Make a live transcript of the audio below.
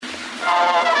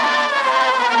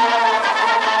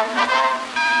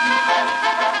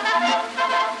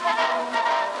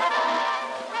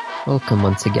Welcome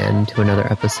once again to another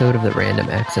episode of the Random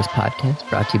Access Podcast,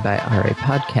 brought to you by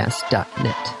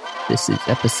rapodcast.net. This is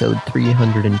episode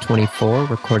 324,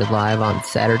 recorded live on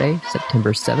Saturday,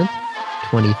 September 7th,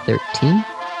 2013.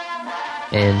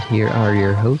 And here are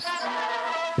your hosts.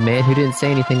 The man who didn't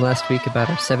say anything last week about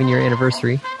our 7-year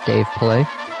anniversary, Dave Pillay.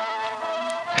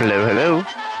 Hello, hello.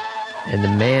 And the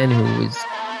man who is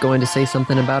going to say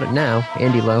something about it now,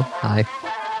 Andy Lowe. Hi.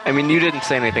 I mean, you didn't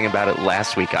say anything about it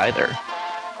last week either.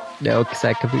 No, because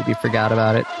I completely forgot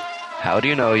about it. How do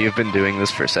you know you've been doing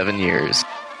this for 7 years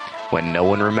when no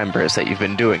one remembers that you've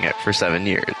been doing it for 7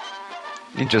 years?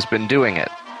 You've just been doing it.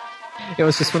 It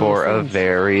was just for a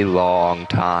very long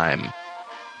time.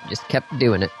 Just kept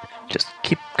doing it. Just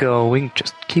keep going,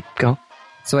 just keep going.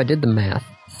 So I did the math.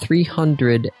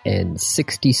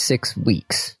 366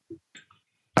 weeks.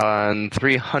 On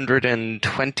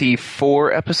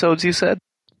 324 episodes, you said?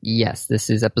 Yes,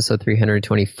 this is episode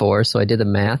 324, so I did the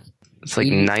math. It's like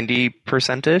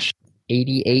 90%-ish?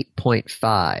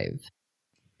 88.5.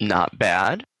 Not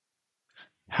bad.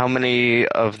 How many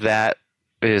of that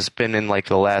has been in like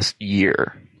the last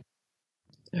year?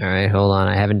 Alright, hold on,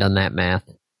 I haven't done that math.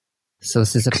 So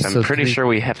this is episode I'm pretty sure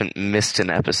we haven't missed an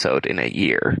episode in a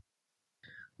year.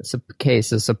 Okay,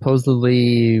 so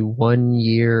supposedly 1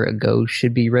 year ago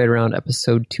should be right around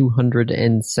episode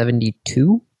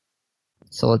 272.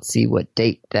 So let's see what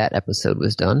date that episode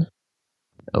was done.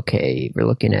 Okay, we're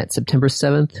looking at September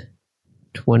 7th,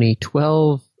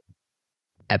 2012.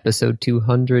 Episode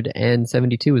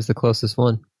 272 is the closest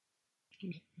one.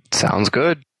 Sounds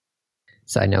good.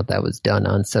 Side note, that was done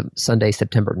on Sunday,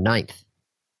 September 9th.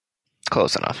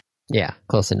 Close enough. Yeah,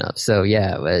 close enough. So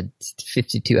yeah,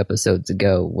 52 episodes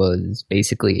ago was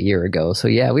basically a year ago. So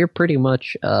yeah, we were pretty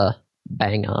much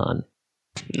bang on.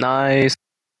 Nice.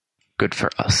 Good for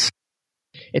us.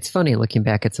 It's funny looking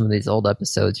back at some of these old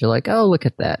episodes. You're like, oh, look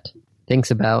at that.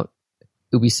 Things about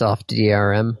Ubisoft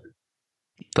DRM.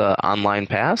 The online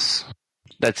pass?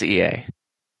 That's EA.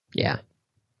 Yeah.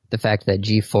 The fact that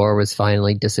G4 was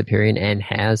finally disappearing and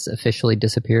has officially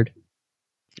disappeared.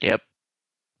 Yep.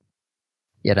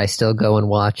 Yet I still go and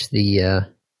watch the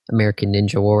American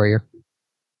Ninja Warrior.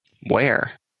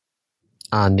 Where?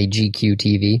 On the GQ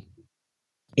TV.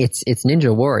 It's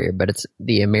Ninja Warrior, but it's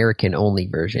the American-only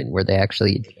version, where they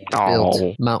actually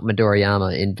built Mount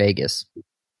Midoriyama in Vegas.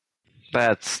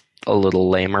 That's a little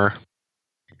lamer.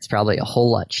 It's probably a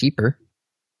whole lot cheaper.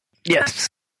 Yes.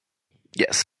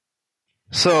 Yes.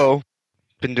 So,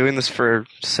 been doing this for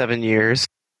 7 years.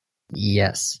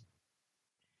 Yes.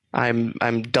 I'm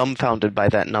dumbfounded by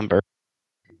that number.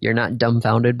 You're not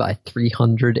dumbfounded by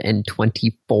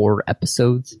 324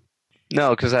 episodes?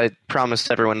 No, because I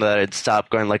promised everyone that I'd stop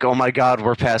going like, oh my god,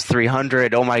 we're past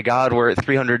 300. Oh my god, we're at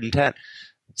 310.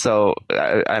 So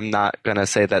I'm not going to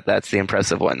say that that's the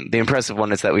impressive one. The impressive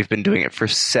one is that we've been doing it for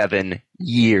 7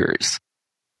 years.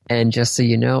 And just so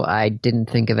you know, I didn't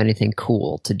think of anything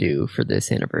cool to do for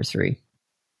this anniversary.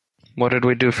 What did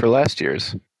we do for last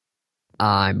year's?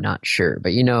 I'm not sure,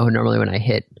 but you know, normally when I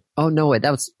hit... Oh, no, wait,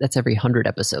 that's every 100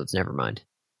 episodes, never mind.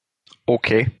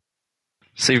 Okay.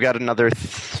 So you've got another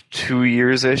 2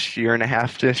 years-ish, year and a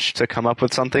half-ish to come up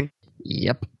with something?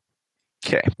 Yep.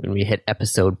 Okay. When we hit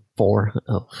episode 4,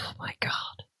 oh my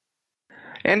god.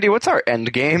 Andy, what's our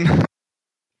end game?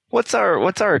 What's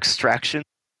our extraction?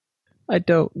 I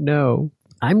don't know.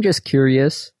 I'm just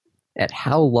curious at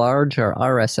how large our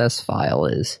RSS file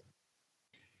is.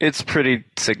 It's pretty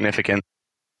significant.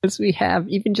 Because we have,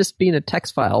 even just being a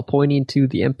text file pointing to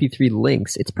the MP3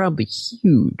 links, it's probably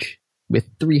huge with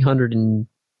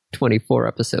 324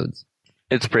 episodes.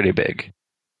 It's pretty big.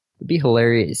 It'd be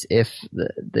hilarious if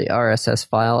the RSS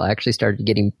file actually started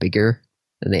getting bigger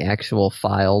than the actual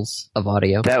files of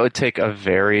audio. That would take a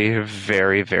very,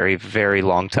 very, very, very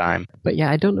long time. But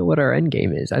yeah, I don't know what our end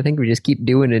game is. I think we just keep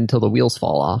doing it until the wheels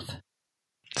fall off.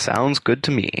 Sounds good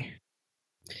to me.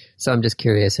 So I'm just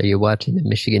curious, are you watching the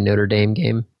Michigan Notre Dame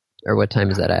game? Or what time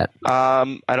is that at?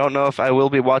 I don't know if I will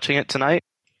be watching it tonight,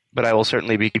 but I will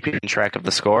certainly be keeping track of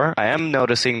the score. I am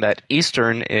noticing that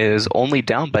Eastern is only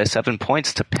down by 7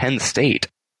 points to Penn State.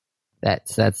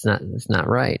 That's not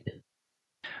right.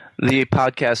 The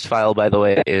podcast file, by the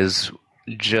way, is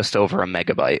just over a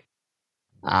megabyte.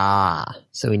 Ah,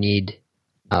 so we need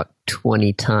about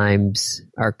 20 times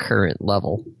our current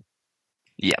level.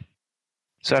 Yep.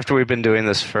 So after we've been doing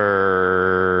this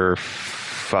for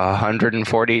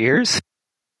 140 years?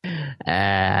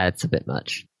 That's a bit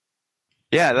much.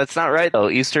 Yeah, that's not right, though.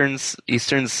 Eastern's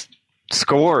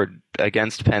scored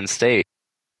against Penn State,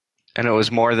 and it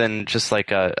was more than just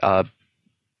like a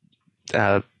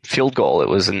field goal. It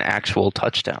was an actual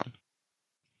touchdown.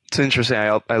 It's interesting.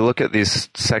 I look at these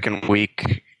second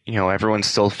week, everyone's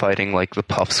still fighting like the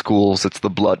Puff schools. It's the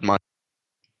blood month.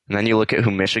 And then you look at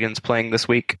who Michigan's playing this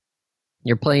week.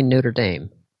 You're playing Notre Dame.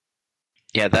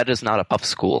 Yeah, that is not a Puff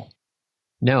school.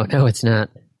 No, it's not.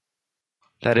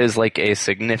 That is like a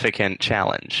significant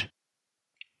challenge.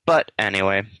 But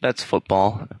anyway, that's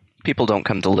football. People don't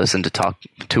come to listen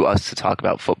to us to talk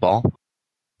about football.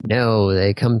 No,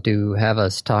 they come to have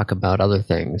us talk about other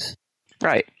things.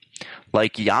 Right.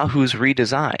 Like Yahoo's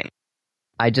redesign.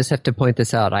 I just have to point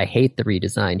this out. I hate the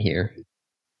redesign here.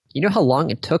 You know how long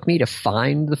it took me to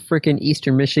find the frickin'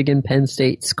 Eastern Michigan Penn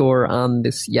State score on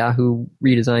this Yahoo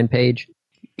redesign page?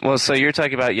 Well, so you're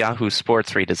talking about Yahoo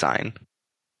Sports redesign.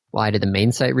 Why did the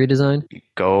main site redesign?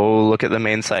 Go look at the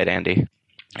main site, Andy.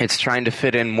 It's trying to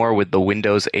fit in more with the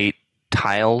Windows 8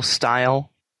 tile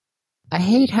style. I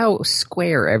hate how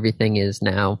square everything is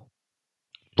now.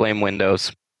 Blame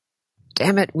Windows.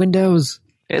 Damn it, Windows!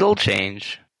 It'll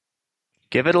change.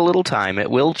 Give it a little time. It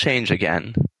will change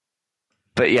again.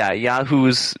 But yeah,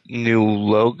 Yahoo's new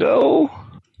logo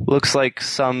looks like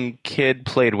some kid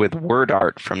played with word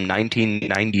art from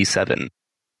 1997.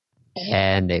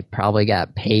 And they probably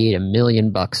got paid $1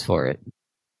 million for it.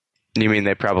 You mean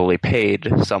they probably paid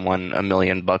someone $1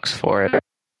 million for it?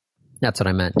 That's what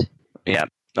I meant. Yeah.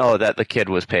 Oh, that the kid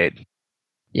was paid.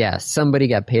 Yeah, somebody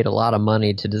got paid a lot of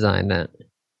money to design that.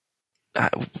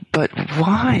 But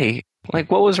why? Like,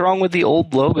 what was wrong with the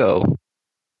old logo?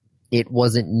 It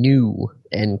wasn't new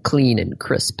and clean and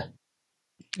crisp.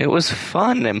 It was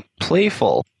fun and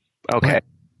playful. Okay. But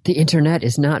the internet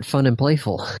is not fun and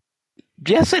playful.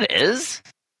 Yes, it is.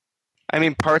 I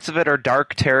mean, parts of it are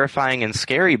dark, terrifying, and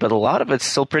scary, but a lot of it's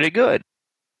still pretty good.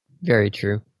 Very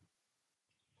true.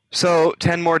 So,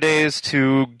 10 more days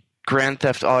to Grand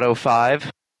Theft Auto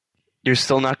 5. You're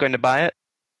still not going to buy it?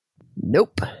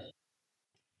 Nope.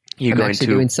 I'm actually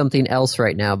doing something else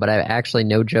right now, but I've actually,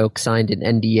 no joke, signed an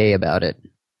NDA about it.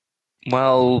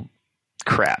 Well,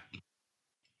 crap.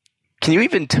 Can you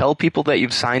even tell people that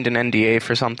you've signed an NDA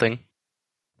for something?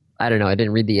 I don't know. I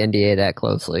didn't read the NDA that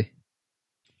closely.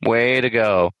 Way to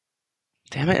go.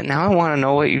 Damn it, now I want to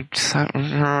know what you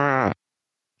signed.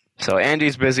 So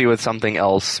Andy's busy with something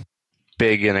else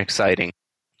big and exciting.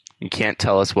 You can't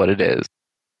tell us what it is.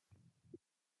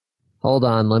 Hold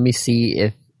on, let me see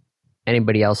if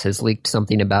anybody else has leaked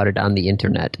something about it on the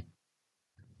internet.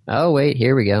 Oh, wait,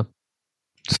 here we go.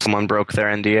 Someone broke their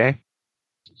NDA?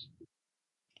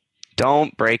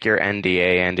 Don't break your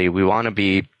NDA, Andy. We want to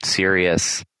be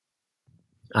serious.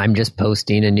 I'm just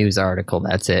posting a news article,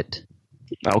 that's it.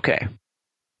 Okay.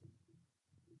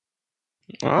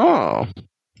 Oh,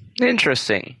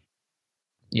 interesting.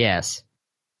 Yes.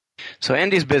 So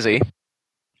Andy's busy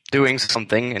doing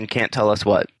something and can't tell us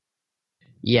what.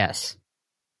 Yes.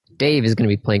 Dave is going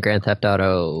to be playing Grand Theft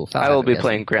Auto 5. I will be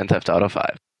playing Grand Theft Auto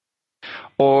 5.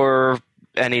 Or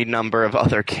any number of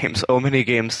other games. So many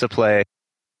games to play.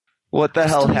 What the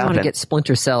hell happened? I want to get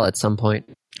Splinter Cell at some point.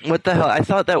 What the hell? I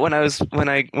thought that when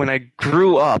I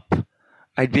grew up,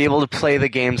 I'd be able to play the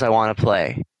games I want to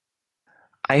play.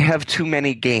 I have too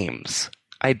many games.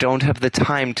 I don't have the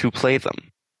time to play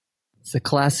them. It's a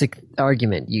classic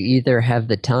argument. You either have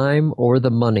the time or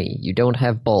the money. You don't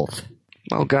have both.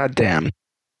 Well, goddamn.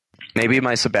 Maybe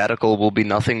my sabbatical will be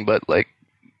nothing but, like,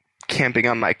 camping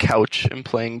on my couch and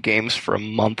playing games for a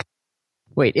month.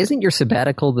 Wait, isn't your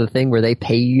sabbatical the thing where they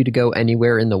pay you to go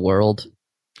anywhere in the world?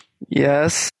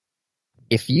 Yes.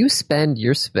 If you spend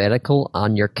your sabbatical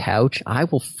on your couch, I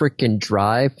will frickin'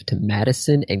 drive to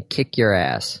Madison and kick your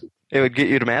ass. It would get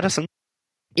you to Madison?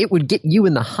 It would get you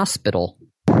in the hospital.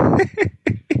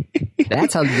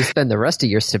 That's how you spend the rest of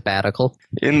your sabbatical.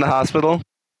 In the hospital?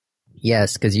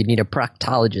 Yes, because you need a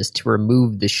proctologist to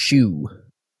remove the shoe.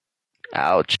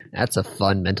 Ouch. That's a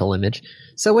fun mental image.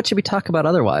 So what should we talk about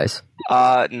otherwise?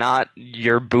 Not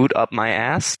your boot up my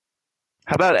ass?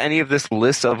 How about any of this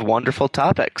list of wonderful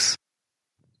topics?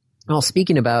 Well,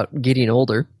 speaking about getting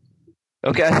older.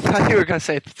 Okay, I thought you were going to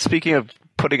say, speaking of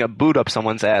putting a boot up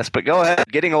someone's ass, but go ahead,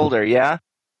 getting older, yeah?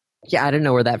 Yeah, I don't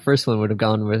know where that first one would have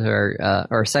gone with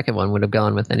or second one would have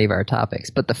gone with any of our topics.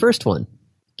 But the first one,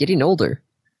 getting older.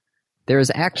 There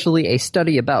is actually a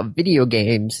study about video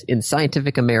games in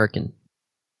Scientific American.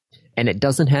 And it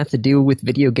doesn't have to do with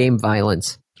video game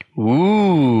violence.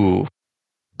 Ooh.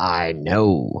 I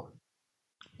know.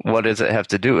 What does it have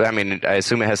to do? I mean, I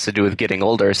assume it has to do with getting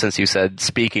older, since you said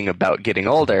speaking about getting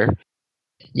older.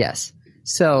 Yes.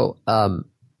 So,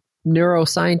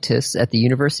 neuroscientists at the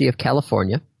University of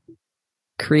California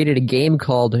created a game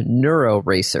called Neuro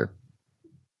Racer,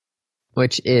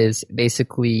 which is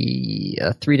basically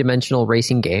a three-dimensional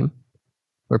racing game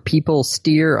where people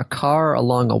steer a car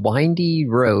along a windy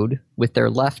road with their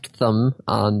left thumb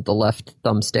on the left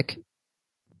thumbstick.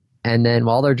 And then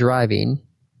while they're driving,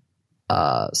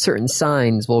 certain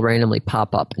signs will randomly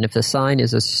pop up. And if the sign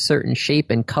is a certain shape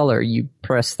and color, you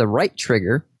press the right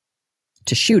trigger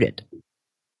to shoot it.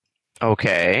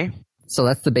 Okay. So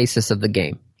that's the basis of the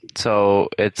game. So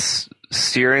it's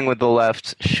steering with the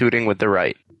left, shooting with the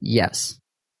right. Yes.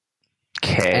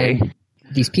 Okay. And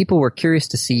these people were curious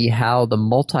to see how the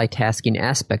multitasking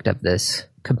aspect of this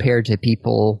compared to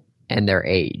people and their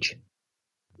age.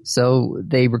 So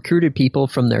they recruited people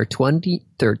from their 20s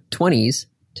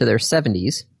to their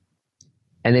 70s,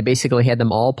 and they basically had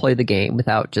them all play the game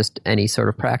without just any sort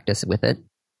of practice with it.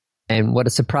 And what a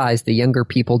surprise, the younger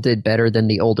people did better than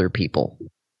the older people.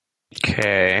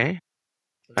 Okay.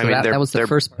 So that was the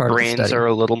first part of the brains study. are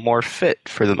a little more fit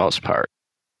for the most part.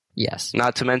 Yes.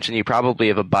 Not to mention you probably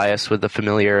have a bias with the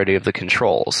familiarity of the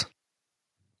controls.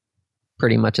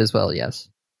 Pretty much as well, yes.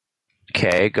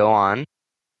 Okay, go on.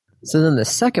 So then the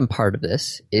second part of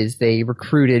this is they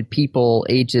recruited people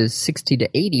ages 60 to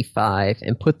 85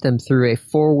 and put them through a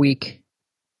 4-week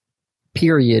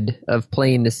period of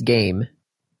playing this game.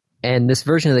 And this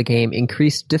version of the game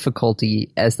increased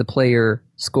difficulty as the player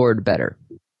scored better.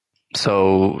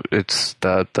 So it's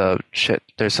the shit.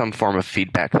 There's some form of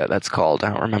feedback that's called. I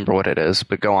don't remember what it is,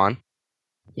 but go on.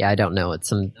 Yeah, I don't know. It's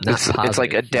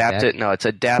like adaptive. No, it's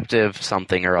adaptive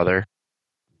something or other.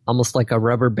 Almost like a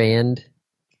rubber band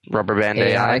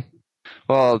AI.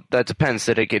 Well, that depends.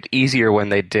 Did it get easier when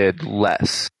they did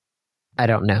less? I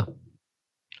don't know.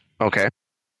 Okay.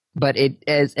 But it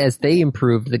as they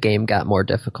improved, the game got more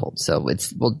difficult. So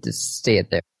we'll just stay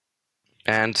it there.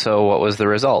 And so, what was the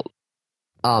result?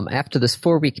 After this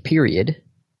 4-week period,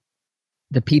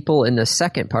 the people in the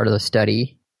second part of the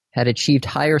study had achieved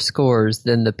higher scores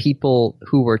than the people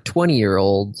who were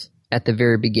 20-year-olds at the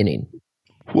very beginning.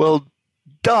 Well,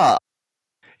 duh.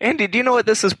 Andy, do you know what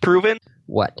this has proven?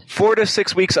 What? 4 to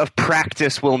 6 weeks of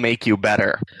practice will make you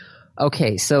better.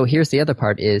 Okay, so here's the other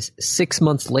part is 6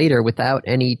 months later, without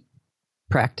any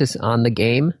practice on the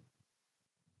game,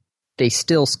 they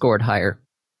still scored higher.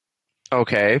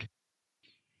 Okay.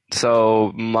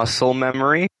 So, muscle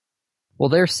memory? Well,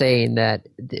 they're saying that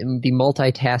the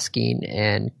multitasking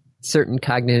and certain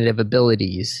cognitive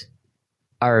abilities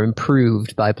are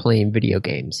improved by playing video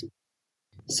games.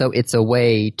 So it's a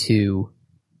way to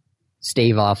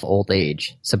stave off old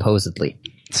age, supposedly.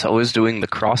 So is doing the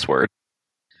crossword.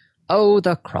 Oh,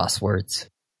 the crosswords.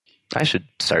 I should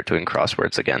start doing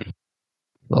crosswords again.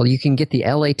 Well, you can get the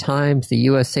LA Times, the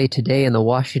USA Today, and the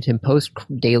Washington Post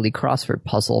daily crossword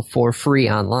puzzle for free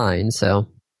online, so...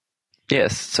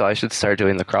 Yes, so I should start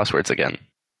doing the crosswords again.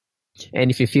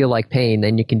 And if you feel like paying,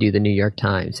 then you can do the New York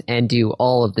Times, and do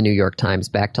all of the New York Times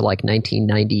back to like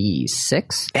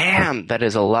 1996. Damn, that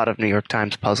is a lot of New York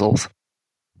Times puzzles.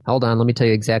 Hold on, let me tell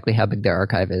you exactly how big their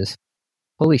archive is.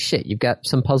 Holy shit, you've got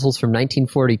some puzzles from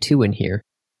 1942 in here.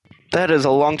 That is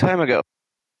a long time ago.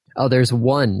 Oh, there's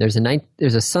one. There's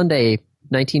a Sunday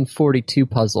 1942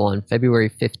 puzzle on February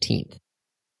 15th.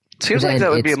 Seems like that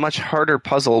would be a much harder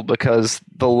puzzle because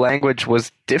the language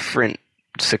was different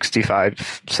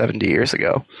 65, 70 years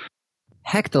ago.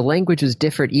 Heck, the language was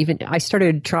different. Even I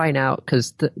started trying out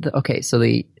because so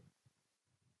the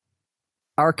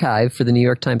archive for the New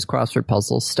York Times crossword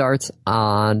puzzle starts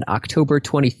on October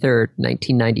 23rd,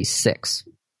 1996.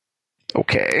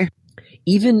 Okay.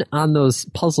 Even on those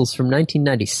puzzles from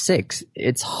 1996,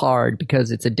 it's hard because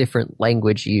it's a different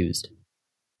language used.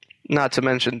 Not to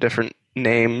mention different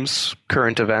names,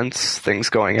 current events, things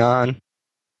going on.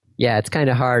 Yeah, it's kind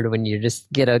of hard when you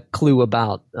just get a clue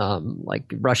about like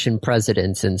Russian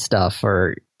presidents and stuff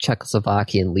or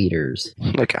Czechoslovakian leaders.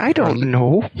 Like, I don't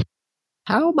know.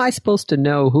 How am I supposed to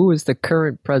know who was the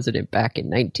current president back in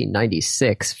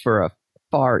 1996 for a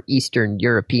far Eastern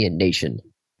European nation?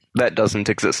 That doesn't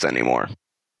exist anymore.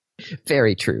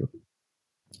 Very true.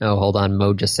 Oh, hold on.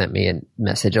 Mo just sent me a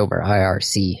message over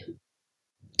IRC.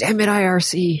 Damn it,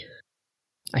 IRC.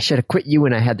 I should have quit you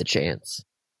when I had the chance.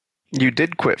 You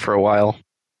did quit for a while.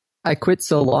 I quit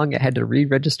so long I had to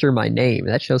re-register my name.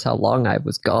 That shows how long I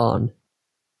was gone.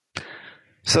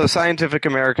 So Scientific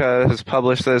America has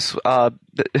published this.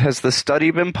 Has the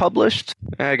study been published?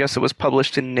 I guess it was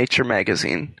published in Nature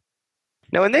magazine.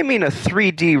 Now, when they mean a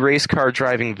 3D race car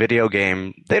driving video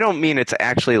game, they don't mean it's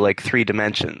actually like 3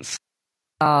 dimensions.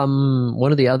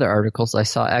 One of the other articles I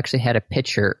saw actually had a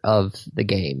picture of the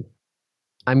game.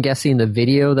 I'm guessing the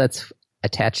video that's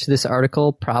attached to this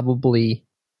article probably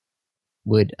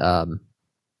would right,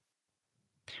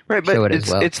 but show it as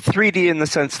well. It's 3D in the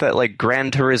sense that like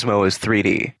Gran Turismo is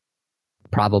 3D.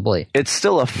 Probably. It's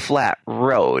still a flat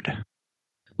road.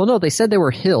 Well, no, they said there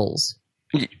were hills.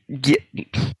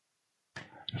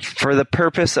 For the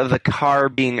purpose of the car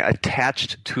being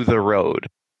attached to the road,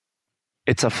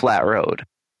 it's a flat road.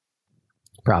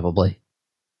 Probably.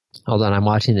 Hold on, I'm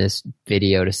watching this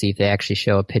video to see if they actually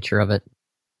show a picture of it.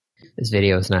 This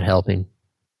video is not helping.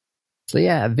 So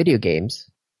yeah, video games.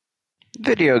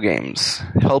 Video games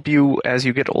help you as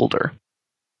you get older,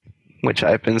 which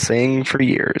I've been saying for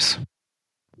years.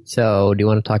 So, do you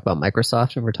want to talk about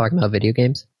Microsoft if we're talking about video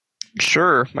games?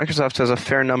 Sure, Microsoft has a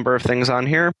fair number of things on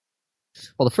here.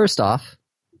 Well, the first off,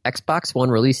 Xbox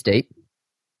One release date.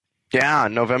 Yeah,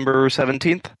 November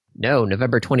 17th? No,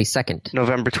 November 22nd.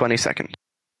 November 22nd.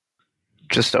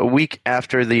 Just a week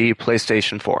after the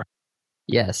PlayStation 4.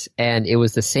 Yes, and it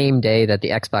was the same day that the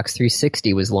Xbox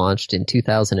 360 was launched in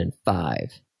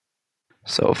 2005.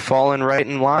 So, falling right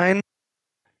in line,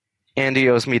 Andy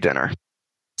owes me dinner.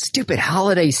 Stupid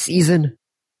holiday season!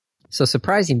 So,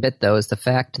 surprising bit, though, is the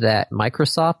fact that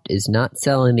Microsoft is not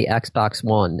selling the Xbox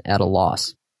One at a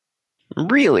loss.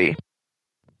 Really?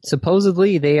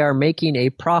 Supposedly, they are making a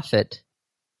profit,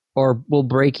 or will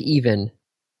break even,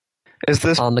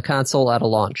 on the console at a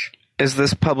launch. Is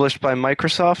this published by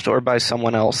Microsoft or by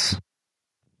someone else?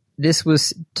 This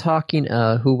was talking,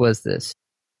 who was this?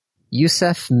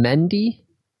 Youssef Mendy?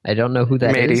 I don't know who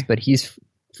that is, but he's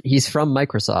from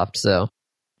Microsoft, so.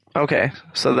 Okay,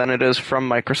 so then it is from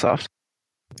Microsoft.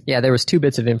 Yeah, there was 2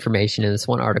 bits of information in this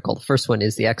one article. The first one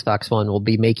is the Xbox One will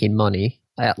be making money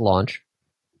at launch.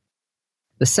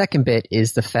 The second bit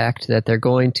is the fact that they're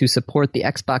going to support the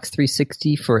Xbox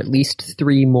 360 for at least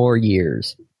 3 more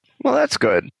years. Well, that's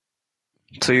good.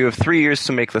 So you have 3 years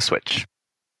to make the switch.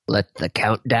 Let the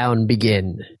countdown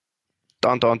begin.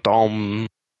 Dun dun dun.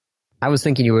 I was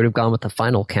thinking you would have gone with the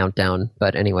final countdown,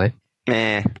 but anyway.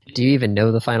 Meh. Do you even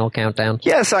know the final countdown?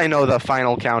 Yes, I know the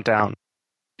final countdown.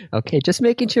 Okay, just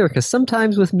making sure, because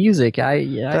sometimes with music, I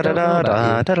don't know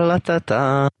about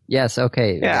you. Yes,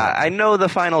 okay. Yeah, I know the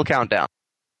final countdown.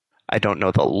 I don't know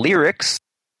the lyrics.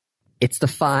 It's the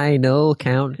final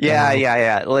countdown.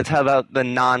 Yeah. Let's have out the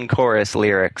non-chorus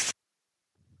lyrics.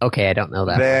 Okay, I don't know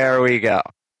that. There we go.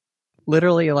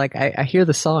 Literally, like, I hear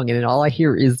the song, and all I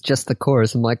hear is just the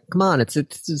chorus. I'm like, come on, it's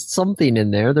something in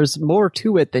there. There's more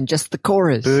to it than just the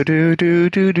chorus.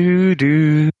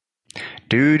 Do-do-do-do-do-do.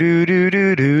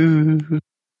 Do-do-do-do-do.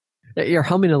 You're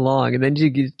humming along, and then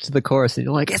you get to the chorus, and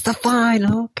you're like, it's the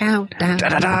final countdown.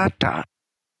 Da-da-da-da.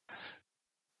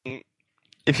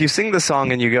 If you sing the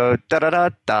song and you go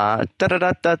da-da-da-da,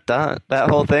 da-da-da-da-da, that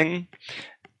whole thing,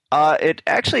 it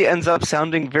actually ends up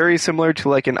sounding very similar to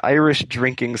like an Irish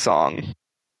drinking song.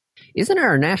 Isn't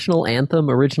our national anthem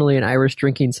originally an Irish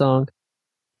drinking song?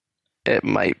 It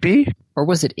might be. Or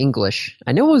was it English?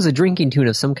 I know it was a drinking tune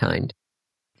of some kind.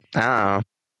 Ah.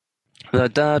 The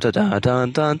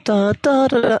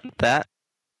da-da-da-da-da-da-da-da. That?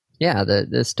 Yeah,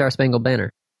 the Star Spangled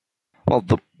Banner. Well,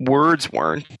 the words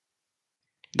weren't.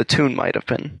 The tune might have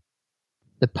been.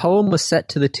 The poem was set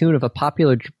to the tune of a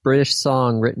popular British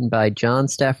song written by John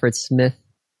Stafford Smith.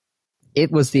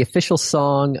 It was the official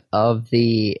song of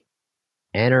the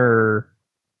Oh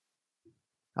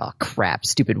crap,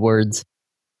 stupid words.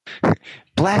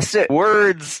 Blast it!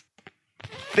 Words!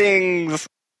 Things!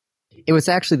 It was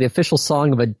actually the official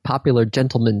song of a popular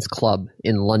gentleman's club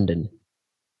in London.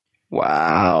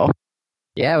 Wow.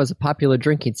 Yeah, it was a popular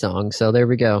drinking song, so there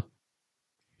we go.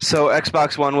 So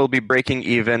Xbox One will be breaking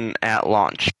even at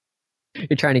launch.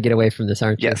 You're trying to get away from this,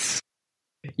 aren't you? Yes.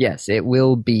 Yes, it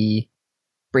will be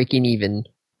breaking even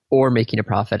or making a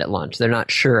profit at launch. They're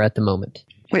not sure at the moment.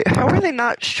 Wait, how are they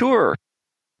not sure?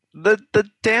 The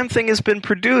damn thing has been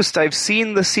produced. I've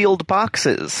seen the sealed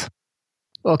boxes.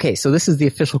 Okay, so this is the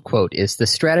official quote, is the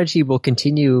strategy will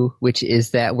continue, which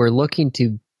is that we're looking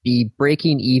to be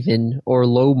breaking even or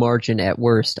low margin at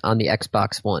worst on the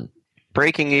Xbox One.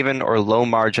 Breaking even or low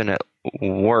margin at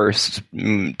worst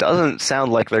doesn't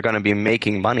sound like they're going to be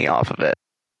making money off of it.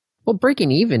 Well,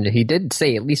 breaking even, he did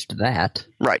say at least that.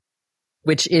 Right.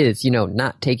 Which is,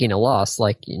 not taking a loss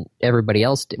like everybody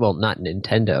else did. Well, not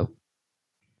Nintendo.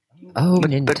 Oh,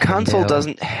 Nintendo. The console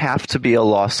doesn't have to be a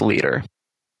loss leader.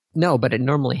 No, but it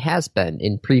normally has been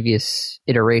in previous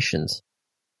iterations.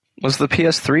 Was the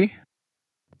PS3?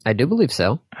 I do believe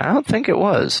so. I don't think it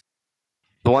was.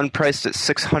 The one priced at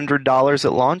 $600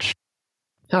 at launch?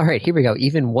 All right, here we go.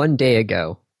 Even one day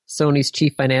ago, Sony's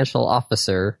chief financial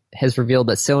officer has revealed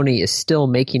that Sony is still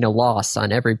making a loss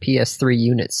on every PS3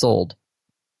 unit sold.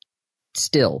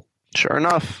 Still. Sure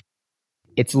enough.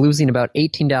 It's losing about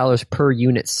 $18 per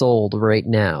unit sold right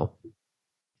now.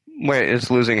 Wait,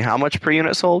 it's losing how much per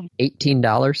unit sold?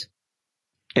 $18.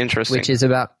 Interesting. Which is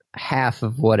about half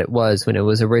of what it was when it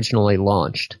was originally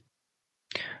launched.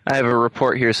 I have a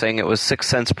report here saying it was 6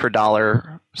 cents per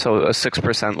dollar, so a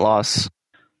 6% loss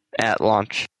at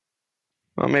launch.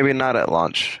 Well, maybe not at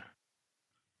launch.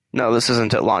 No, this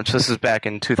isn't at launch. This is back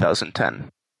in 2010.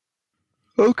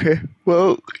 Okay,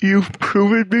 well, you've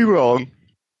proven me wrong.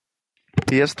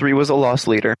 PS3 was a loss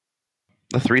leader.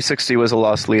 The 360 was a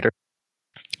loss leader.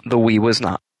 The Wii was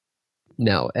not.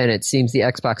 No, and it seems the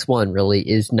Xbox One really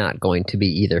is not going to be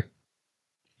either.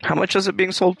 How much is it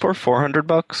being sold for?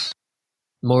 $400?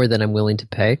 More than I'm willing to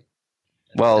pay.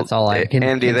 Well, that's all I can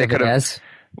Andy, they could have.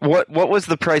 What was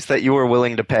the price that you were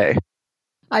willing to pay?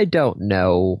 I don't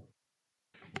know.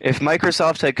 If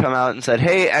Microsoft had come out and said,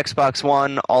 "Hey, Xbox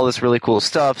One, all this really cool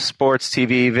stuff, sports,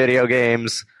 TV, video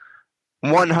games,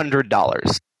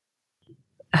 $100."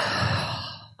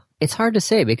 It's hard to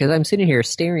say because I'm sitting here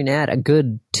staring at a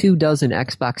good 24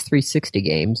 Xbox 360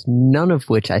 games, none of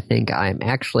which I think I'm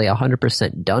actually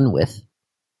 100% done with.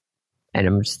 And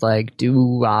I'm just like,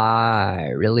 do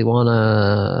I really want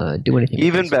to do anything?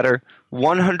 Even better,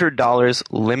 $100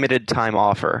 limited time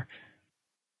offer.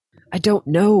 I don't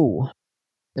know.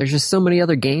 There's just so many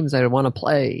other games I want to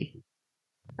play.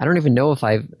 I don't even know if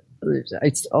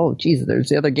oh, geez, there's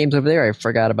the other games over there. I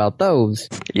forgot about those.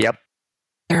 Yep.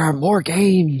 There are more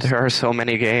games. There are so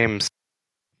many games.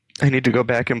 I need to go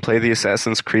back and play the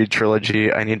Assassin's Creed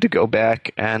trilogy. I need to go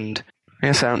back and... I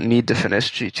guess I don't need to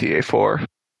finish GTA 4.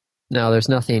 No, there's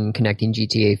nothing connecting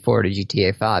GTA 4 to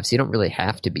GTA 5, so you don't really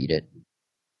have to beat it.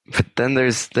 But then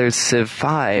there's Civ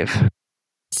 5.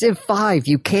 Civ 5,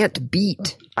 you can't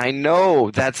beat. I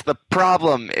know, that's the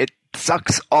problem. It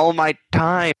sucks all my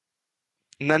time.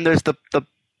 And then there's the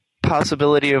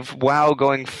possibility of WoW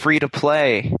going free to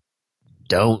play.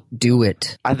 Don't do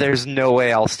it. There's no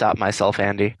way I'll stop myself,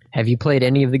 Andy. Have you played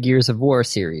any of the Gears of War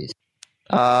series?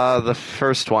 The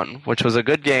first one, which was a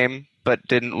good game, but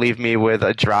didn't leave me with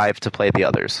a drive to play the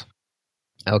others.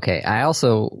 Okay, I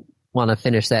also want to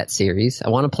finish that series. I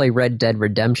want to play Red Dead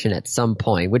Redemption at some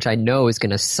point, which I know is going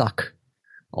to suck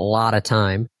a lot of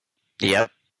time. Yep,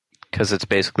 because it's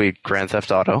basically Grand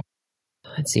Theft Auto.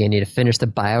 Let's see, I need to finish the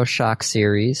BioShock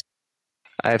series.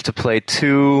 I have to play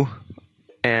 2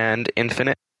 and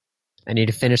Infinite. I need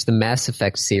to finish the Mass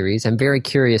Effect series. I'm very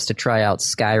curious to try out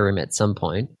Skyrim at some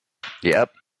point. Yep.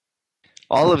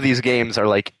 All of these games are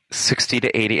like 60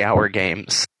 to 80 hour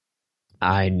games.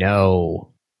 I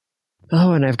know.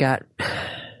 Oh, and I've got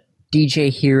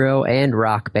DJ Hero and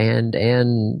Rock Band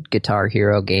and Guitar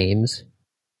Hero games.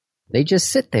 They just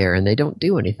sit there and they don't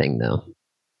do anything, though.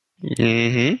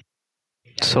 Mm-hmm.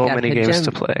 So many games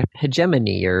to play.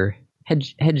 Hegemony or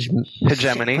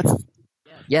Hegemony.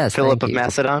 Yes. Philip of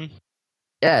Macedon.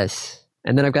 Yes.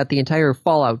 And then I've got the entire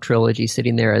Fallout trilogy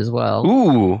sitting there as well.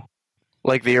 Ooh.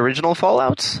 Like the original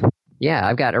Fallouts? Yeah,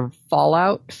 I've got a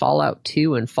Fallout, Fallout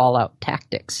 2, and Fallout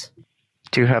Tactics.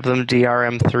 Do you have them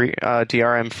DRM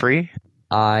free?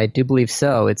 I do believe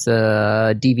so. It's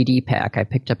a DVD pack I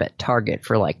picked up at Target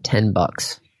for like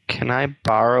 $10. Can I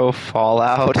borrow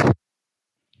Fallout?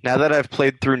 Now that I've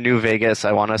played through New Vegas,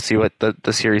 I want to see what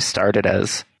the series started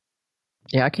as.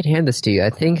 Yeah, I could hand this to you.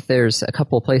 I think there's a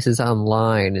couple places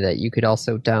online that you could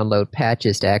also download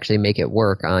patches to actually make it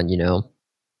work on,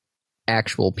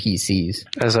 actual PCs.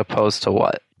 As opposed to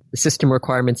what? The system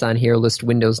requirements on here list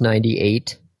Windows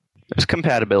 98. There's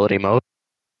compatibility mode.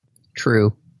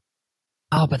 True.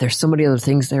 Oh, but there's so many other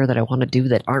things there that I want to do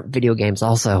that aren't video games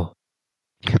also.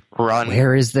 Run.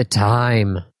 Where is the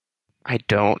time? I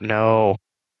don't know.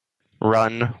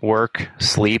 Run, work,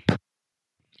 sleep,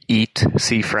 eat,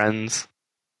 see friends.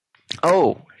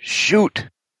 Oh, shoot.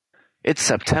 It's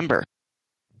September.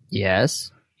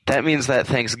 Yes. That means that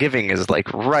Thanksgiving is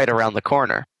like right around the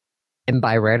corner. And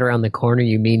by right around the corner,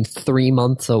 you mean 3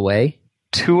 months away?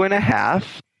 2.5.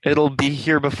 It'll be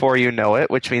here before you know it,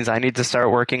 which means I need to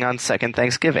start working on second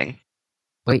Thanksgiving.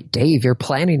 Wait, Dave, you're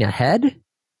planning ahead?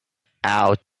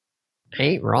 Out.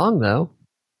 Ain't wrong, though.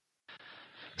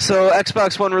 So,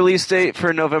 Xbox One release date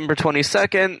for November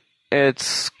 22nd.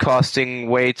 It's costing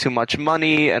way too much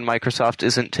money, and Microsoft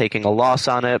isn't taking a loss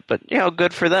on it, but,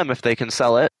 good for them if they can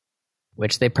sell it.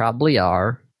 Which they probably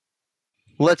are.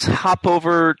 Let's hop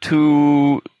over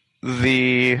to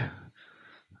the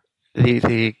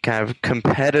kind of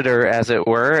competitor, as it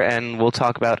were, and we'll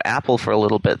talk about Apple for a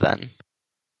little bit then.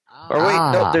 Or wait,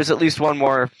 no, there's at least one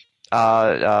more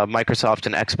Microsoft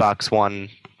and Xbox One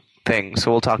thing,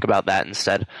 so we'll talk about that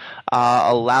instead.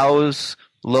 Allows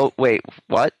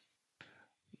what?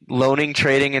 Loaning,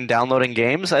 trading, and downloading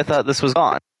games? I thought this was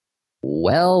on.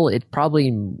 Well, it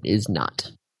probably is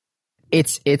not.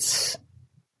 It's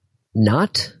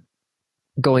not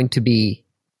going to be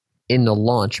in the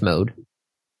launch mode.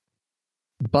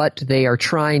 But they are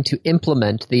trying to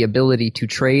implement the ability to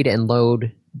trade and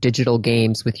load digital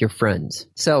games with your friends.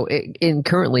 So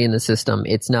currently in the system,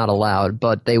 it's not allowed,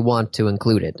 but they want to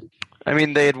include it. I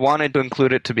mean, they had wanted to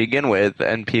include it to begin with,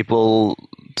 and people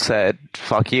said,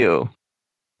 fuck you.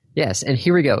 Yes, and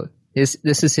here we go. This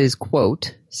is his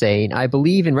quote, saying, "I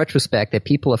believe in retrospect that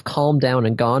people have calmed down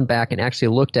and gone back and actually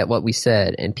looked at what we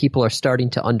said, and people are starting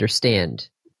to understand.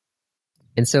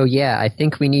 And so, yeah, I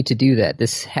think we need to do that.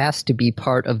 This has to be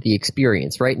part of the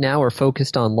experience. Right now, we're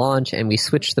focused on launch, and we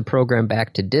switched the program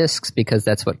back to discs because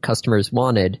that's what customers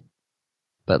wanted.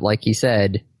 But like he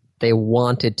said, they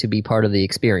want it to be part of the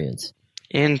experience."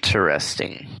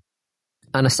 Interesting.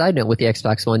 On a side note with the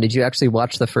Xbox One, did you actually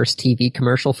watch the first TV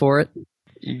commercial for it?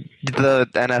 The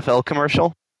NFL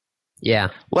commercial? Yeah.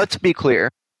 Let's be clear.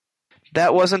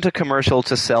 That wasn't a commercial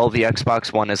to sell the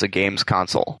Xbox One as a games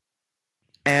console.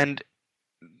 And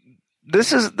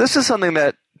this is something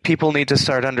that people need to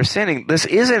start understanding. This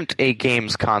isn't a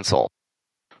games console.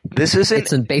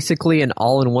 It's basically an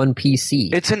all-in-one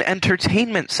PC. It's an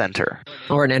entertainment center.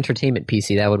 Or an entertainment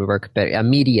PC, that would work better. A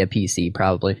media PC,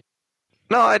 probably.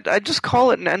 No, I'd just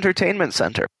call it an entertainment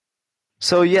center.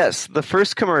 So yes, the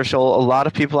first commercial, a lot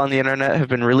of people on the internet have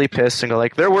been really pissed and go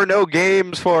like, there were no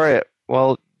games for it.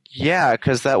 Well, yeah,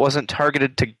 because that wasn't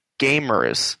targeted to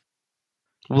gamers.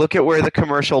 Look at where the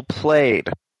commercial played.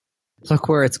 Look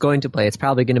where it's going to play. It's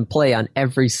probably going to play on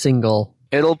every single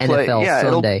NFL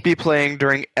Sunday. It'll be playing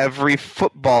during every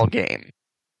football game.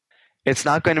 It's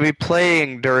not going to be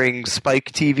playing during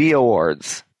Spike TV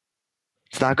Awards.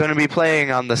 It's not going to be playing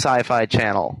on the Sci-Fi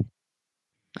Channel.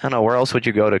 I don't know, where else would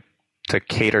you go to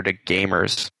cater to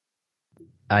gamers?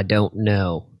 I don't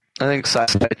know. I think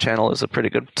Sci-Fi Channel is a pretty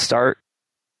good start.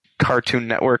 Cartoon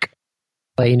Network.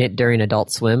 Playing it during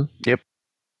Adult Swim? Yep.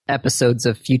 Episodes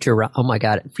of Futurama. Oh my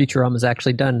god, Futurama's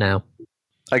actually done now.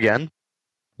 Again?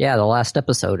 Yeah, the last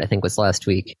episode, I think, was last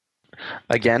week.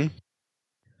 Again?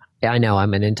 Yeah, I know,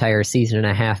 I'm an entire season and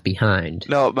a half behind.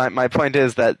 No, my point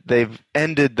is that they've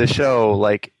ended the show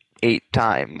like 8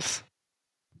 times.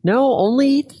 No,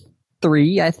 only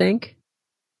 3, I think.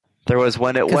 There was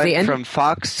when it went from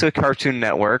Fox to Cartoon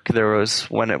Network. There was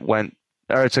when it went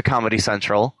to Comedy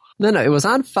Central. No, it was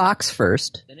on Fox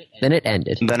first, then it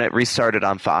ended. Then it restarted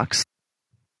on Fox.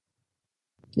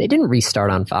 They didn't restart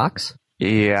on Fox.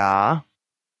 Yeah.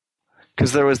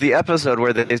 Because there was the episode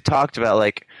where they talked about,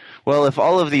 like, well, if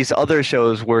all of these other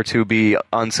shows were to be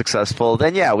unsuccessful,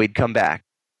 then yeah, we'd come back.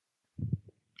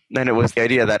 Then it was the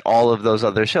idea that all of those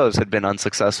other shows had been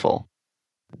unsuccessful.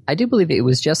 I do believe it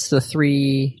was just the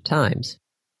 3 times.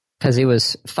 Because it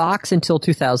was Fox until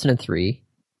 2003.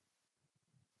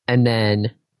 And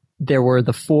then there were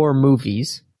the 4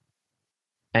 movies.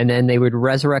 And then they would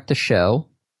resurrect the show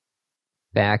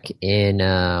back in,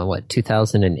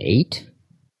 2008?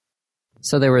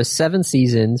 So there were 7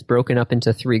 seasons broken up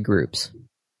into 3 groups.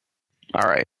 All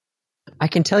right. I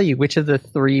can tell you which of the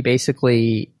 3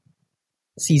 basically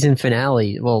series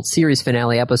finale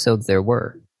episodes there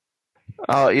were.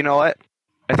 Oh, you know what?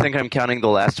 I think I'm counting the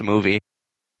last movie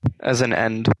as an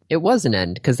end. It was an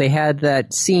end, because they had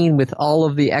that scene with all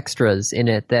of the extras in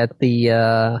it that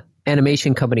the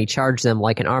animation company charged them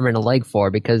like an arm and a leg for,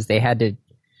 because they had to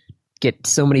get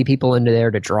so many people into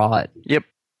there to draw it. Yep.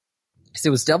 Because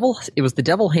it was the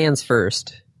devil hands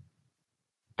first.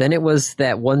 Then it was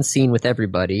that one scene with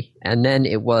everybody, and then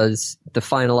it was the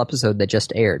final episode that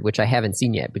just aired, which I haven't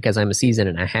seen yet because I'm a season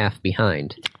and a half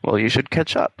behind. Well, you should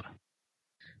catch up.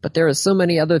 But there are so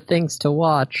many other things to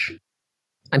watch.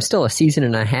 I'm still a season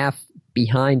and a half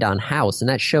behind on House, and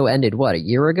that show ended, a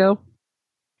year ago?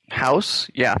 House?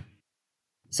 Yeah.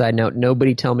 Side note,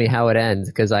 nobody tell me how it ends,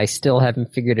 because I still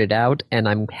haven't figured it out, and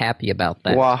I'm happy about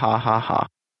that. Wahahaha.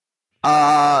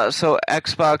 So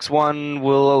Xbox One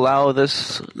will allow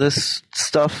this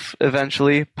stuff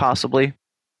eventually, possibly?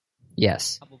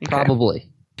 Yes, okay.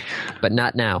 Probably. But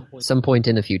not now. Some point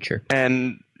in the future.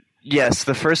 And yes,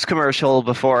 the first commercial,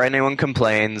 before anyone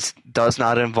complains, does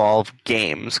not involve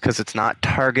games, because it's not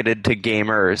targeted to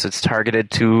gamers. It's targeted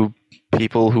to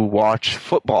people who watch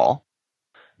football.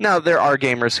 Now, there are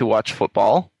gamers who watch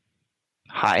football.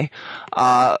 Hi.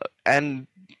 And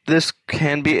this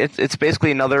can be, it's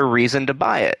basically another reason to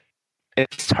buy it.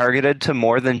 It's targeted to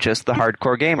more than just the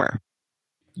hardcore gamer.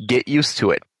 Get used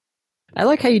to it. I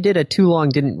like how you did a too long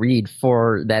didn't read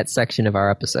for that section of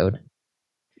our episode.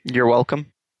 You're welcome.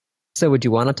 So would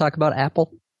you want to talk about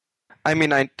Apple? I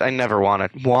mean, I never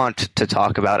want to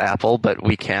talk about Apple, but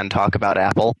we can talk about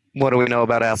Apple. What do we know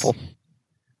about Apple?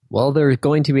 Well, there's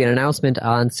going to be an announcement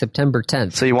on September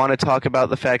 10th. So you want to talk about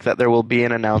the fact that there will be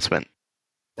an announcement?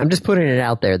 I'm just putting it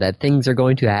out there that things are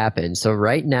going to happen. So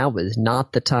right now is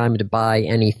not the time to buy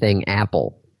anything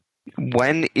Apple.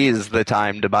 When is the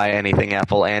time to buy anything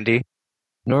Apple, Andy?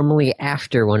 Normally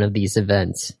after one of these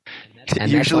events.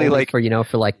 And Usually that's only like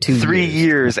for like 2 3 years.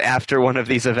 years after one of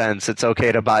these events, it's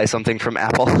okay to buy something from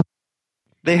Apple.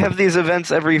 They have these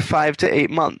events every 5 to 8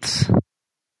 months.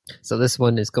 So this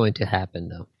one is going to happen,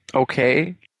 though.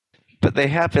 Okay, but they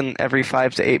happen every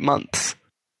 5 to 8 months.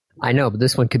 I know, but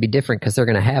this one could be different because they're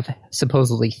going to have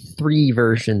supposedly 3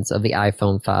 versions of the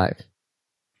iPhone 5.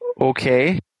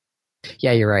 Okay.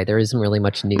 Yeah, you're right. There isn't really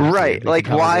much news. Right, like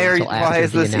why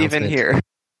is this even here?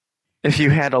 If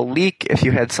you had a leak, if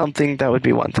you had something, that would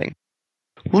be one thing.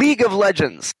 League of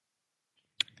Legends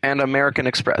and American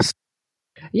Express.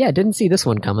 Yeah, didn't see this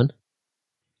one coming.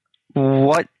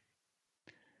 What?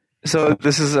 So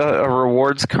this is a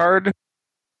rewards card?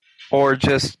 Or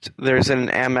just there's an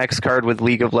Amex card with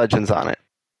League of Legends on it?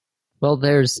 Well,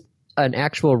 there's an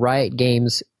actual Riot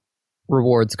Games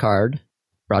rewards card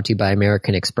brought to you by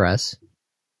American Express.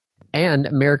 And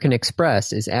American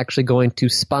Express is actually going to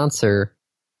sponsor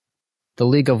the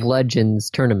League of Legends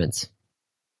tournaments.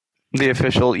 The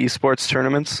official esports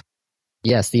tournaments?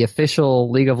 Yes, the official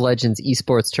League of Legends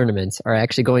esports tournaments are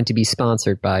actually going to be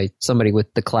sponsored by somebody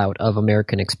with the clout of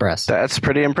American Express. That's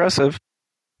pretty impressive.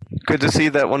 Good to see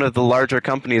that one of the larger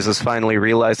companies is finally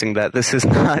realizing that this is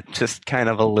not just kind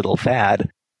of a little fad.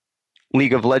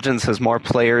 League of Legends has more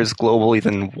players globally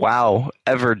than WoW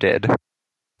ever did.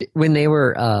 When they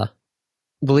were,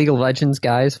 the League of Legends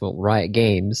guys, well, Riot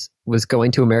Games, was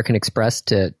going to American Express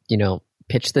to,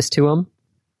 pitch this to them,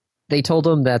 they told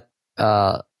them that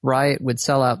Riot would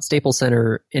sell out Staples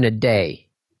Center in a day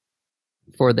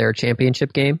for their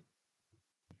championship game.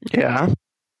 Yeah.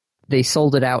 They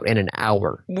sold it out in an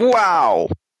hour. Wow!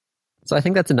 So I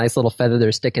think that's a nice little feather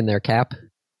they're sticking in their cap.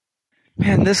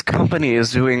 Man, this company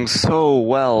is doing so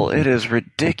well. It is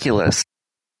ridiculous.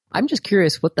 I'm just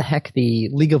curious what the heck the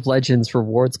League of Legends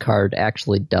rewards card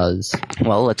actually does.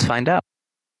 Well, let's find out.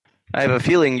 I have a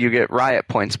feeling you get Riot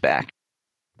points back.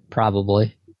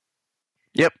 Probably.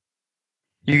 Yep.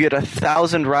 You get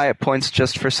 1,000 Riot points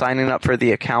just for signing up for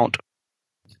the account.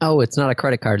 Oh, it's not a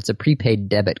credit card. It's a prepaid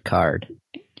debit card.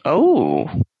 Oh.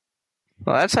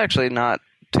 Well, that's actually not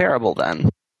terrible then.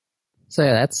 So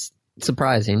yeah, that's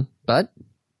surprising, but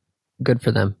good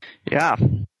for them. Yeah.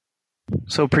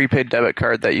 So prepaid debit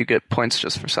card that you get points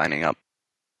just for signing up.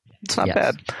 It's not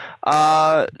bad.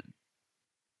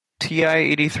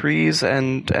 TI-83s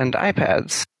and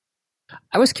iPads.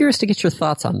 I was curious to get your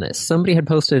thoughts on this. Somebody had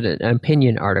posted an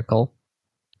opinion article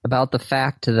about the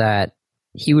fact that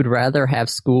he would rather have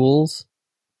schools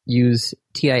use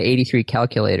TI-83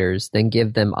 calculators than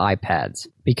give them iPads,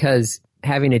 because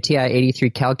having a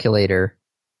TI-83 calculator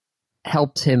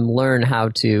helps him learn how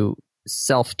to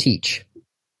self-teach.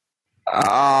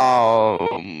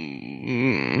 Oh,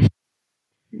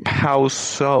 how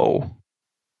so?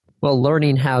 Well,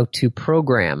 learning how to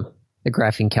program the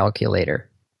graphing calculator.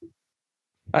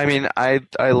 I mean, I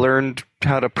learned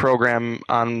how to program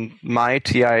on my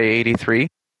TI-83.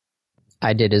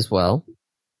 I did as well.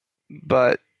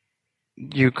 But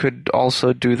you could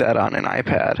also do that on an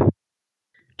iPad.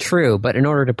 True, but in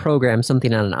order to program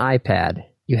something on an iPad,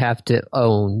 you have to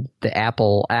own the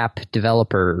Apple app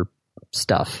developer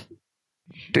stuff.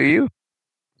 Do you?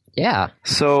 Yeah.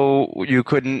 So you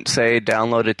couldn't, say,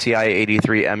 download a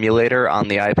TI-83 emulator on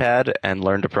the iPad and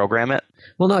learn to program it?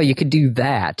 Well, no, you could do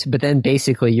that, but then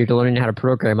basically you're learning how to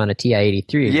program on a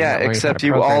TI-83. Yeah, except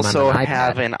you also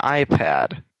have an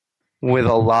iPad with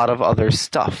a lot of other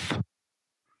stuff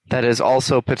that is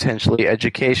also potentially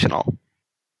educational.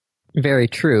 Very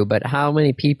true, but how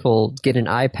many people get an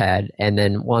iPad and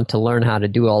then want to learn how to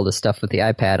do all the stuff with the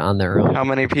iPad on their own? How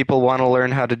many people want to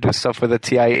learn how to do stuff with a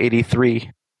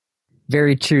TI-83?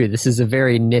 Very true. This is a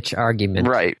very niche argument.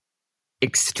 Right.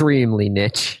 Extremely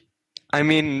niche. I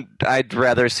mean, I'd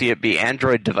rather see it be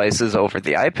Android devices over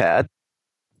the iPad.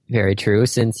 Very true,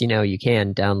 since, you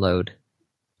can download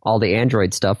all the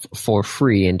Android stuff for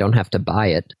free and don't have to buy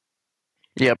it.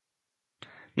 Yep.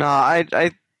 No,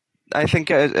 I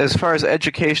think as far as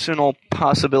educational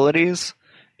possibilities,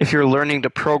 if you're learning to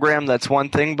program, that's one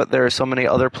thing, but there are so many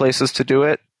other places to do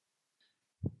it.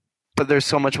 But there's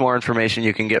so much more information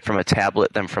you can get from a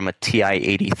tablet than from a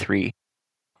TI-83.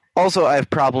 Also, I have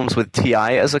problems with TI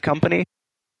as a company.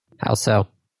 How so?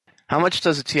 How much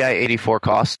does a TI-84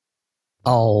 cost?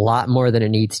 A lot more than it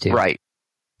needs to. Right.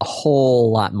 A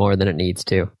whole lot more than it needs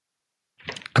to.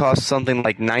 Costs something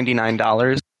like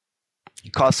 $99.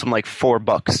 It costs them like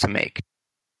 $4 to make.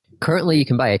 Currently, you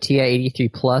can buy a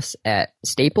TI-83 Plus at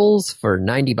Staples for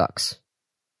 $90.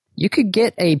 You could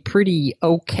get a pretty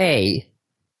okay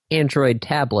Android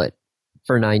tablet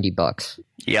for $90.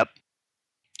 Yep.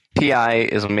 TI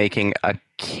is making a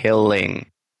killing.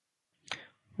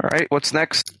 All right, what's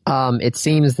next? It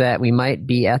seems that we might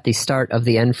be at the start of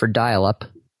the end for dial-up.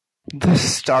 The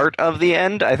start of the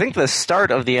end? I think the start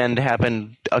of the end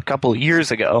happened a couple years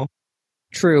ago.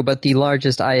 True, but the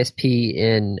largest ISP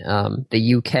in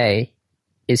the UK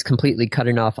is completely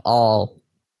cutting off all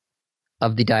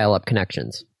of the dial-up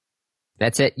connections.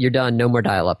 That's it. You're done. No more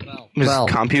dial-up. Is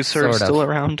CompuServe still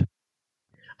around?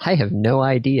 I have no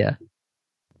idea.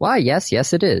 Why? Yes,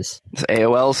 it is. Is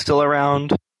AOL still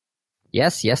around?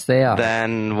 Yes, they are.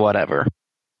 Then whatever.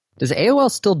 Does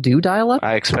AOL still do dial-up?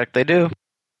 I expect they do.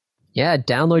 Yeah,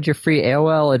 download your free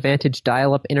AOL Advantage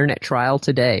dial-up internet trial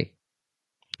today.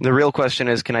 The real question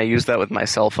is, can I use that with my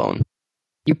cell phone?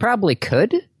 You probably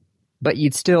could, but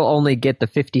you'd still only get the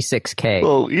 56K.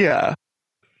 Well, yeah,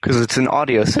 because it's an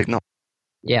audio signal.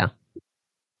 Yeah.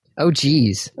 Oh,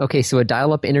 geez. Okay, so a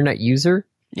dial-up internet user?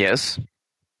 Yes.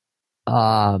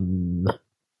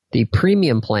 The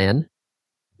premium plan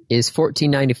is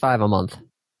 $14.95 a month.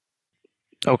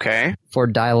 Okay. For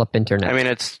dial-up internet. I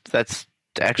mean, that's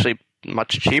actually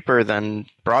much cheaper than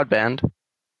broadband.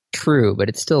 True, but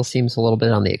it still seems a little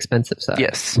bit on the expensive side.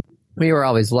 Yes. We were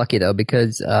always lucky, though,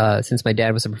 because since my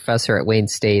dad was a professor at Wayne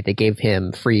State, they gave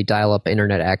him free dial-up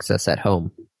internet access at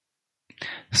home.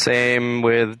 Same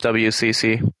with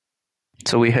WCC.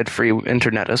 So we had free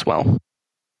internet as well.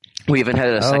 We even had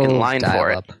a second line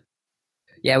for it.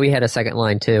 Yeah, we had a second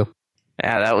line, too.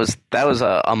 Yeah, that was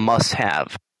a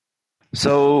must-have.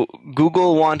 So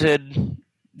Google wanted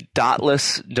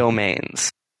dotless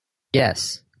domains.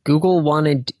 Yes. Google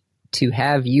wanted to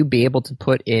have you be able to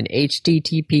put in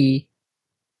http://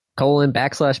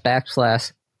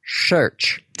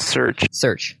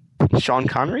 search. Sean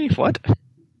Connery? What?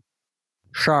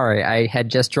 Sorry, I had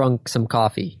just drunk some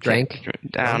coffee. Drank?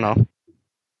 I don't know.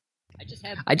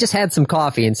 I just had some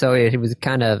coffee, and so it was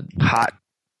kind of hot.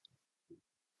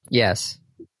 Yes.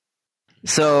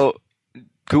 So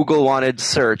Google wanted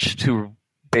search to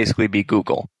basically be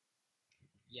Google.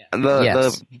 Yeah.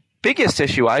 The biggest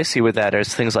issue I see with that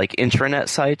is things like intranet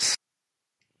sites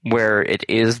where it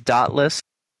is dotless.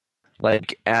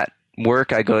 Like at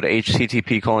work, I go to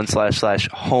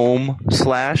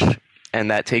http://home/ and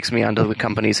that takes me onto the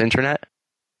company's intranet.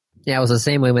 Yeah, it was the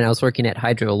same way when I was working at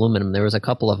Hydro Aluminum. There was a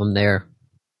couple of them there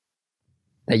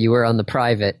that you were on the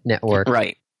private network.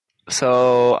 Right.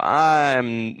 So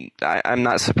I'm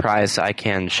not surprised I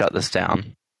can shut this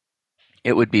down.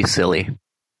 It would be silly.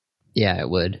 Yeah, it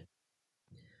would.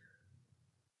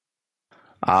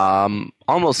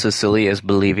 Almost as silly as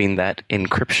believing that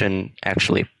encryption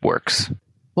actually works.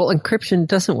 Well, encryption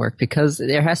doesn't work because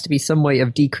there has to be some way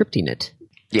of decrypting it.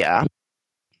 Yeah,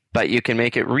 but you can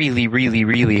make it really, really,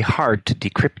 really hard to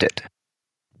decrypt it.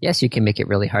 Yes, you can make it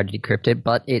really hard to decrypt it,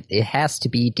 but it has to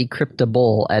be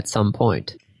decryptable at some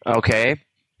point. Okay,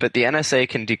 but the NSA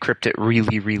can decrypt it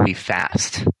really, really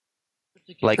fast.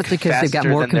 Like that's because they've got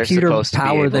more computer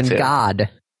power than God.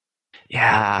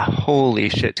 Yeah, holy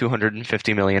shit,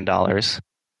 $250 million.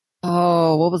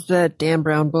 Oh, what was that Dan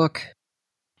Brown book?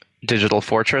 Digital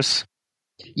Fortress?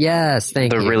 Yes,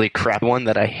 thank you. The really crap one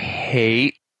that I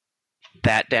hate.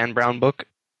 That Dan Brown book.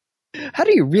 How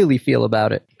do you really feel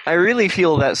about it? I really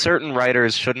feel that certain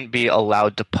writers shouldn't be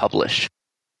allowed to publish.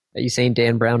 Are you saying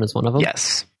Dan Brown is one of them?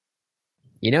 Yes.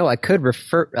 You know, I could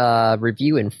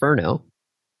review Inferno.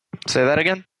 Say that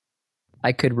again?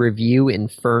 I could review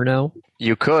Inferno.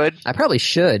 You could. I probably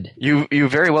should. You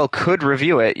very well could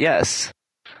review it, yes.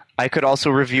 I could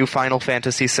also review Final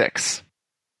Fantasy VI.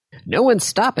 No one's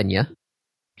stopping you.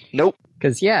 Nope.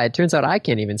 Because, yeah, it turns out I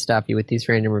can't even stop you with these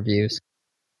random reviews.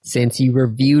 Since you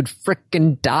reviewed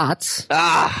frickin' Dots.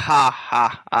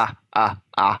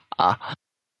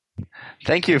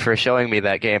 Thank you for showing me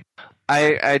that game.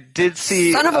 I did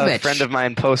see a friend of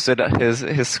mine posted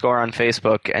his score on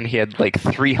Facebook, and he had like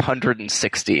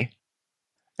 360.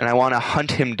 And I want to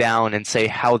hunt him down and say,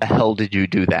 how the hell did you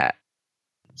do that?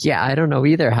 Yeah, I don't know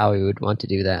either how he would want to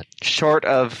do that. Short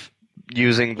of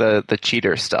using the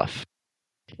cheater stuff.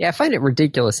 Yeah, I find it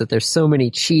ridiculous that there's so many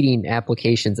cheating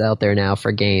applications out there now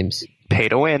for games. Pay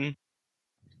to win.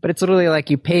 But it's literally like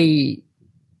you pay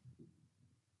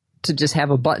to just have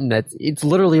a button it's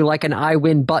literally like an I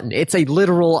win button. It's a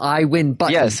literal I win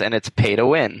button. Yes, and it's pay to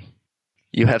win.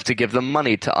 You have to give them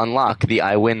money to unlock the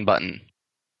I win button.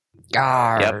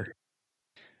 Yep.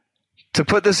 To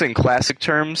put this in classic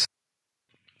terms,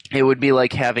 it would be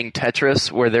like having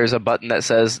Tetris where there's a button that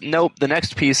says, nope, the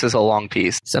next piece is a long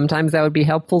piece. Sometimes that would be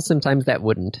helpful, sometimes that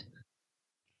wouldn't.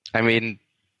 I mean,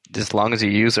 as long as you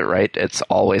use it right, it's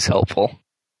always helpful.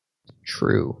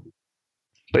 True.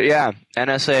 But yeah,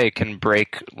 NSA can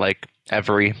break like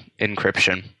every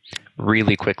encryption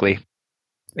really quickly.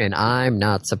 And I'm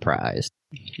not surprised.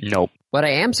 Nope. What I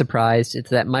am surprised is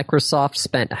that Microsoft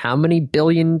spent how many $1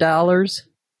 billion?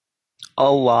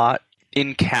 A lot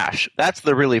in cash. That's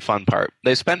the really fun part.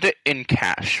 They spent it in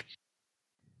cash.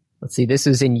 Let's see, this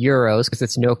is in euros because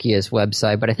it's Nokia's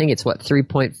website, but I think it's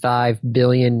 3.5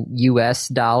 billion US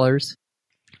dollars.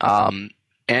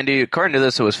 Andy, according to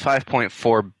this, it was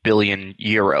 5.4 billion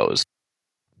euros.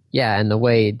 Yeah, and the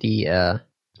way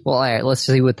well, all right, let's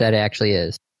see what that actually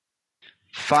is.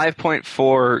 5.4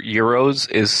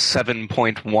 euros is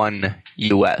 7.1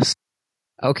 US.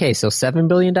 Okay, so $7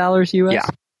 billion US? Yeah.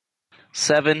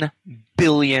 $7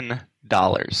 billion.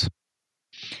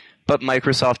 But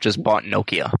Microsoft just bought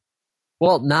Nokia.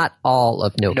 Well, not all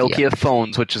of Nokia. Nokia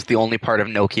phones, which is the only part of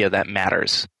Nokia that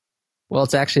matters. Well,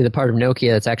 it's actually the part of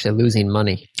Nokia that's actually losing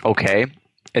money. Okay.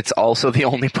 It's also the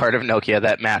only part of Nokia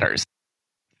that matters.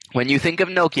 When you think of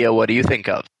Nokia, what do you think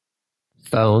of?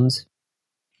 Phones.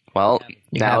 Well,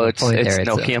 You now have a it's point there.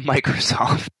 Nokia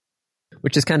Microsoft.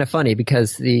 Which is kind of funny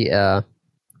because the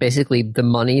basically the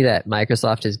money that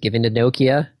Microsoft is giving to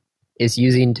Nokia is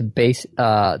using to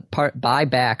buy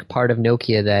back part of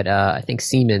Nokia that I think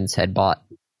Siemens had bought.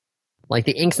 Like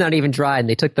the ink's not even dry, and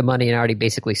they took the money and already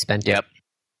basically spent it. Yep.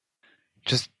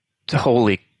 Just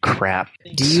holy crap!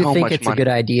 Do you so think much it's money. a good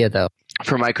idea though?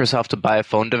 For Microsoft to buy a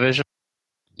phone division?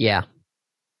 Yeah,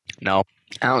 No,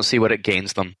 I don't see what it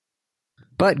gains them.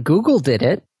 but Google did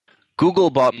it.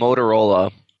 Google bought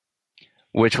Motorola,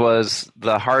 which was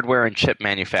the hardware and chip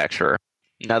manufacturer.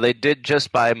 Now, they did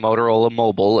just buy Motorola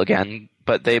Mobile again,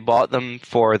 but they bought them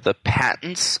for the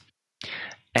patents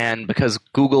and because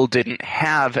Google didn't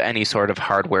have any sort of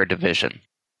hardware division.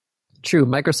 True,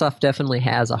 Microsoft definitely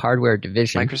has a hardware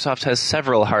division. Microsoft has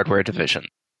several hardware divisions.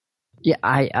 Yeah,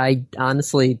 I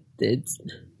honestly, it's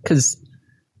because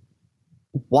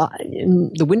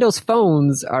the Windows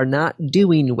phones are not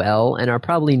doing well and are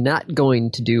probably not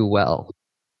going to do well.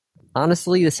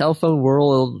 Honestly, the cell phone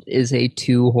world is a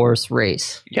two-horse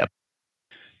race. Yep.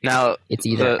 Now, It's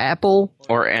either Apple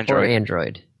or or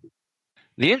Android.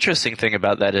 The interesting thing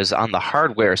about that is on the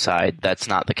hardware side, that's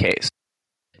not the case.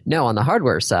 No, on the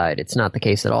hardware side, it's not the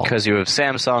case at all. Because you have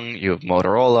Samsung, you have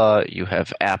Motorola, you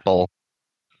have Apple,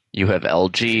 you have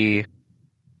LG,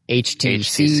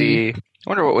 HTC. I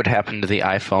wonder what would happen to the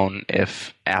iPhone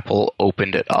if Apple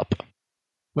opened it up.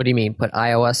 What do you mean? Put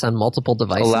iOS on multiple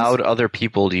devices? Allowed other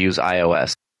people to use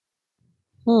iOS.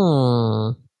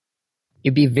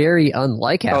 It'd be very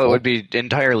unlike Apple. Oh, it would be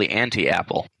entirely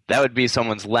anti-Apple. That would be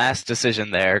someone's last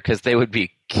decision there because they would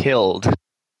be killed.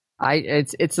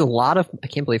 It's a lot of... I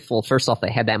can't believe... Well, first off,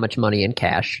 they had that much money in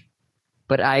cash.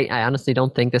 But I honestly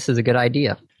don't think this is a good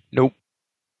idea. Nope.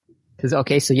 Because,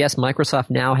 okay, so yes, Microsoft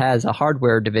now has a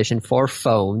hardware division for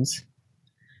phones.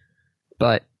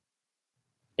 But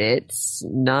it's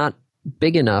not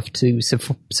big enough to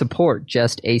support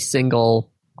just a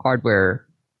single hardware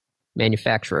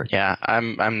manufacturer. Yeah,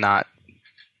 I'm not...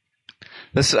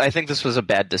 I think this was a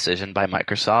bad decision by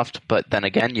Microsoft, but then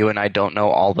again, you and I don't know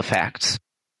all the facts.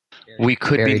 We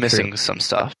could Very be missing true. some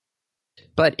stuff.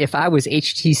 But if I was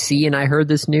HTC and I heard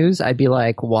this news, I'd be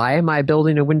like, why am I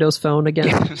building a Windows phone again?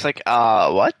 It's like,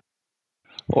 what?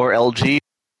 Or LG?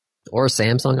 Or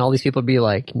Samsung, all these people would be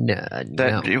like,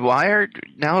 no. Why are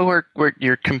now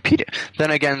you're competing?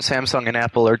 Then again, Samsung and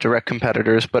Apple are direct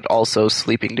competitors, but also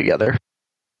sleeping together.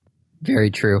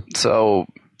 Very true. So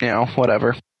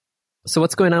whatever. So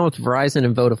what's going on with Verizon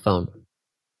and Vodafone?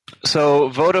 So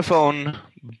Vodafone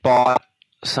bought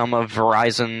some of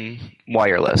Verizon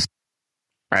Wireless,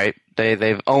 right?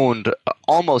 They've owned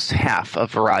almost half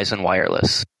of Verizon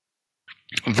Wireless.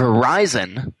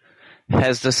 Verizon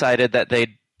has decided that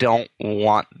they don't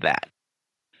want that.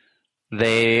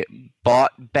 They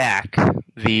bought back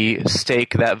the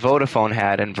stake that Vodafone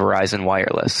had in Verizon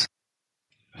Wireless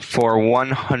for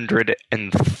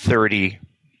 $130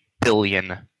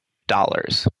 billion.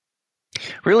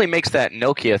 Really makes that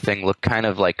Nokia thing look kind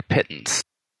of like pittance.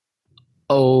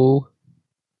 Oh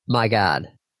my God.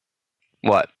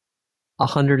 What?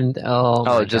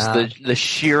 Just the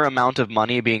sheer amount of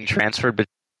money being transferred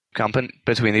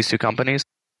between these two companies?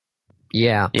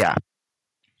 Yeah. Yeah.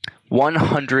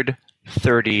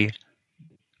 $130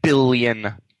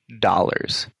 billion.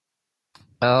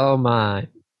 Oh my.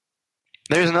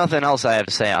 There's nothing else I have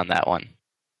to say on that one.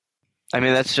 I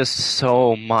mean, that's just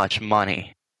so much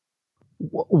money.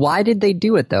 Why did they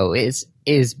do it, though? Is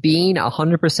being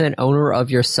 100% owner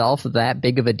of yourself that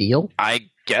big of a deal? I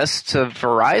guess to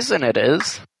Verizon it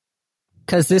is.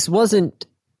 Because this wasn't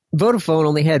Vodafone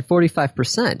only had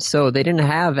 45%, so they didn't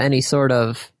have any sort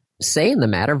of say in the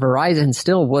matter. Verizon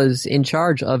still was in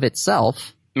charge of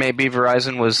itself. Maybe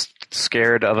Verizon was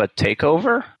scared of a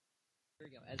takeover?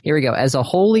 Here we go. As a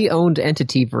wholly owned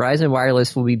entity, Verizon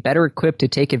Wireless will be better equipped to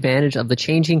take advantage of the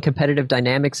changing competitive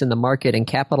dynamics in the market and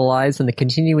capitalize on the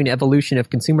continuing evolution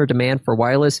of consumer demand for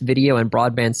wireless, video, and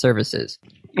broadband services.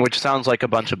 Which sounds like a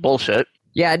bunch of bullshit.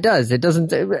 Yeah, it does. It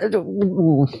doesn't...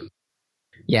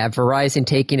 Yeah, Verizon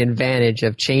taking advantage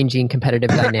of changing competitive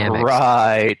dynamics.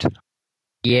 Right.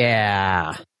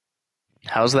 Yeah.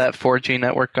 How's that 4G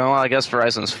network going? Well, I guess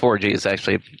Verizon's 4G is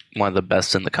actually one of the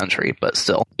best in the country, but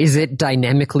still. Is it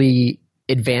dynamically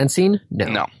advancing?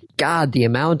 No. God, the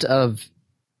amount of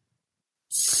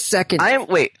second...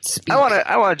 speed. I want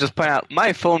to just point out,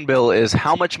 my phone bill is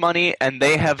how much money, and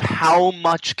they have how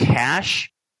much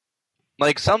cash?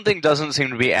 Like, something doesn't seem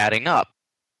to be adding up.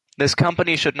 This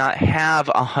company should not have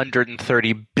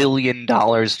 $130 billion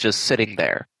just sitting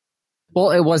there.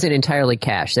 Well, it wasn't entirely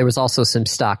cash. There was also some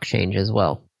stock change as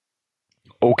well.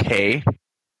 Okay.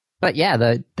 But yeah,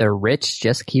 the rich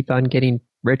just keep on getting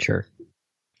richer.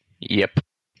 Yep.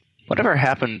 Whatever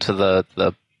happened to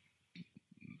the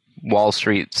Wall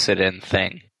Street sit-in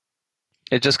thing?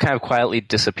 It just kind of quietly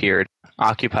disappeared.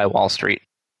 Occupy Wall Street.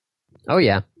 Oh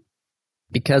yeah.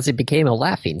 Because it became a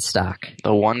laughing stock. The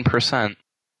 1%.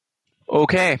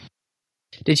 Okay.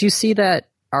 Did you see that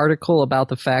article about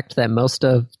the fact that most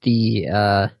of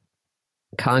the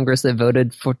Congress that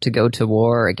voted to go to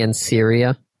war against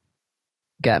Syria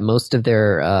got most of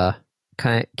their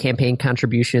campaign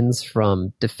contributions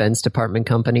from Defense Department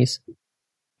companies?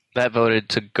 That voted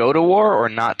to go to war or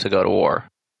not to go to war?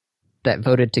 That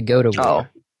voted to go to war. Oh.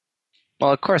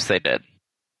 Well, of course they did.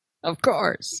 Of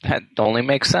course. That only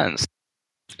makes sense.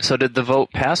 So did the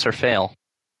vote pass or fail?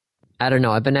 I don't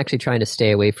know. I've been actually trying to stay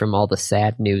away from all the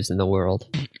sad news in the world.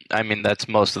 I mean, that's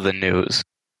most of the news.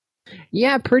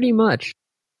 Yeah, pretty much.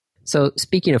 So,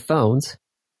 speaking of phones,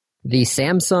 the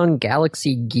Samsung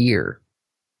Galaxy Gear.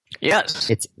 Yes.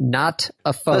 It's not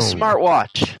a phone. The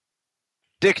smartwatch.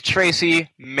 Dick Tracy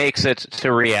makes it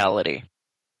to reality.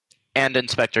 And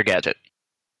Inspector Gadget.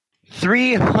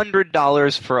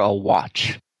 $300 for a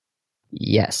watch.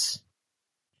 Yes.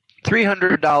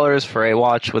 $300 for a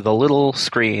watch with a little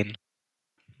screen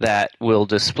that will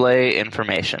display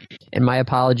information. And my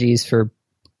apologies for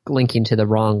linking to the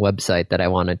wrong website that I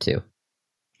wanted to.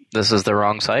 This is the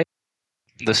wrong site?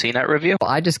 The CNET review? Well,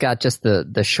 I just got just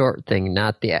the short thing,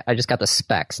 I just got the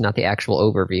specs, not the actual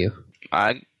overview.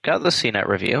 I got the CNET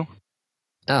review.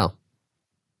 Oh.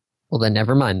 Well, then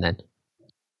never mind then.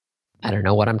 I don't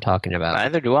know what I'm talking about.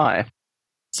 Neither do I.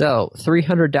 So,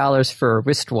 $300 for a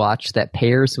wristwatch that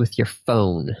pairs with your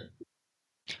phone.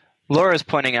 Laura's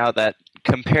pointing out that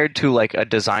compared to like a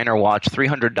designer watch,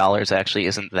 $300 actually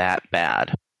isn't that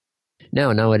bad.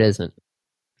 No, it isn't.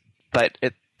 But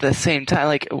at the same time,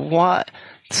 like, what?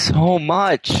 So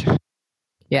much.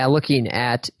 Yeah, looking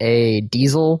at a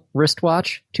diesel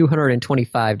wristwatch,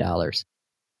 $225. And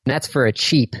that's for a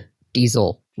cheap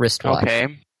diesel wristwatch.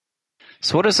 Okay.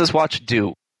 So what does this watch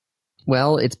do?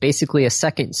 Well, it's basically a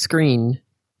second screen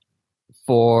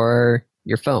for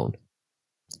your phone.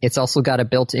 It's also got a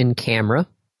built-in camera.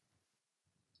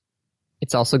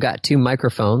 It's also got 2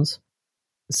 microphones,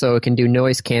 so it can do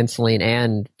noise canceling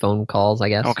and phone calls, I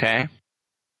guess. Okay.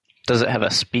 Does it have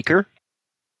a speaker?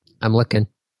 I'm looking.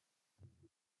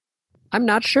 I'm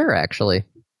not sure, actually.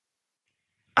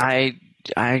 I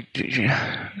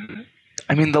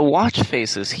mean, the watch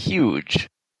face is huge.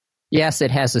 Yes,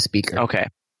 it has a speaker. Okay.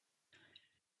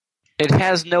 It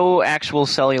has no actual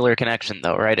cellular connection,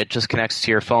 though, right? It just connects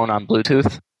to your phone on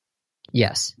Bluetooth?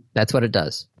 Yes, that's what it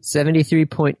does.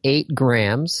 73.8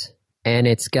 grams, and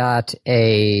it's got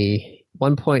a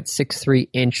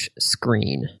 1.63-inch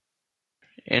screen.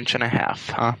 Inch and a half,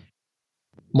 huh?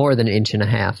 More than an inch and a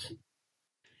half.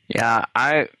 Yeah,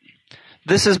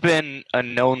 this has been a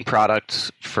known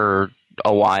product for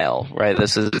a while, right?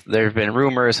 There have been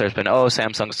rumors, there's been,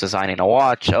 Samsung's designing a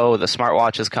watch, the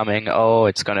smartwatch is coming,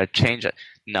 it's going to change it.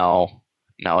 No,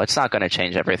 it's not going to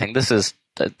change everything. This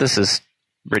is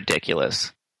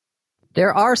ridiculous.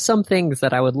 There are some things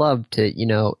that I would love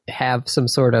to, have some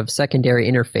sort of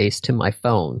secondary interface to my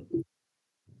phone.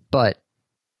 But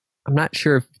I'm not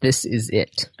sure if this is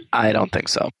it. I don't think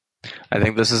so. I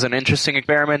think this is an interesting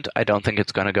experiment. I don't think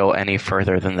it's going to go any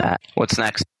further than that. What's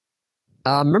next?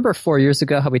 Remember 4 years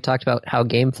ago how we talked about how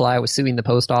GameFly was suing the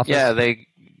post office? Yeah, they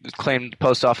claimed the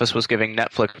post office was giving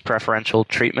Netflix preferential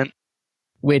treatment.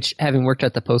 Which, having worked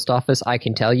at the post office, I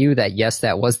can tell you that yes,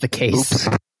 that was the case.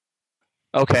 Oops.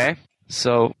 Okay,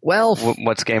 so well,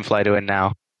 what's GameFly doing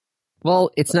now?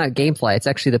 Well, it's not GameFly. It's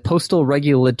actually the Postal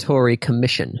Regulatory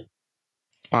Commission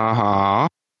Uh-huh.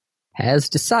 has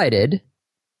decided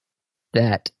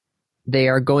that they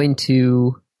are going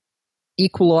to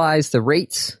equalize the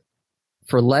rates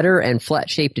for letter and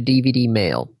flat-shaped DVD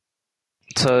mail.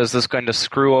 So is this going to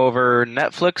screw over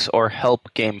Netflix or help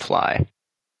GameFly?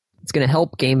 It's going to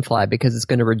help GameFly because it's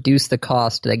going to reduce the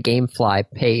cost that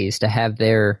GameFly pays to have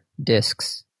their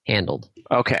discs handled.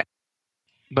 Okay.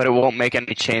 But it won't make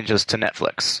any changes to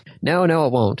Netflix. No,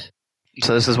 it won't.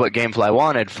 So this is what GameFly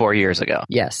wanted 4 years ago.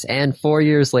 Yes, and 4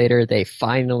 years later, they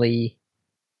finally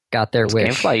got their Is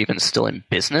wish. GameFly even still in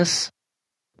business?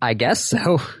 I guess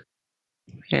so.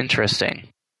 Interesting.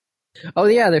 Oh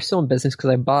yeah, they're still in business because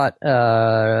I bought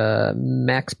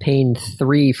Max Payne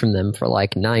 3 from them for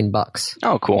like $9.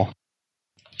 Oh, cool.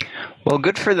 Well,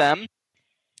 good for them.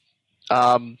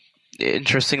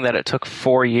 Interesting that it took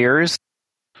 4 years.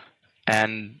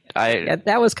 And Yeah,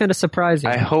 that was kind of surprising.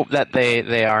 I hope that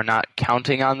they are not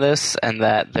counting on this and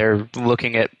that they're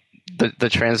looking at the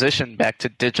transition back to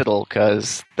digital,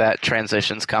 because that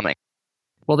transition's coming.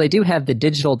 Well, they do have the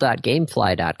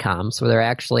digital.gamefly.com, so they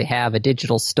actually have a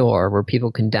digital store where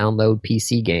people can download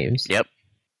PC games. Yep.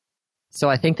 So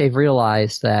I think they've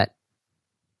realized that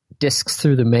discs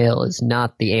through the mail is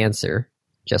not the answer,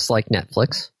 just like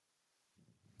Netflix.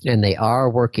 And they are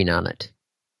working on it.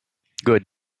 Good.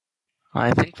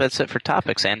 I think that's it for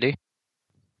topics, Andy.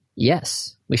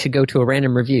 Yes, we should go to a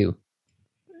random review.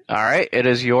 All right, it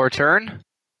is your turn.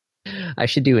 I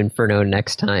should do Inferno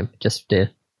next time, just to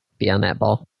be on that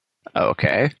ball.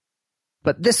 Okay.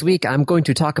 But this week, I'm going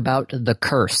to talk about The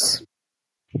Curse.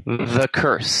 The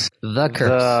Curse. The Curse.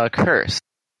 The Curse.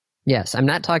 Yes, I'm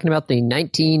not talking about the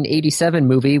 1987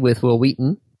 movie with Will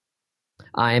Wheaton.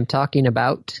 I am talking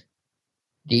about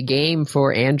the game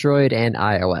for Android and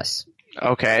iOS.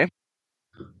 Okay.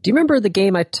 Do you remember the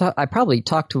game I probably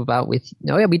talked to about with...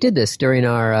 Oh yeah, we did this during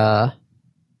our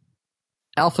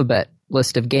alphabet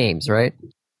list of games, right?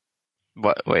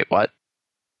 What? Wait, what?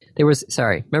 There was...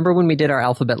 Sorry. Remember when we did our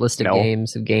alphabet list of No.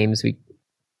 games we...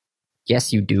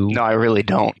 Yes, you do. No, I really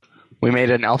don't. We made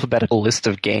an alphabetical list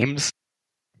of games.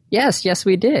 Yes,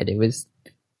 we did. It was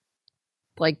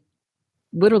like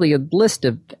literally a list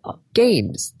of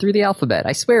games through the alphabet.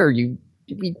 I swear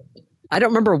I don't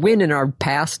remember when in our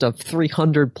past of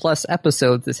 300 plus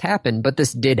episodes this happened, but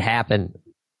this did happen.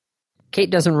 Kate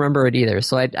doesn't remember it either,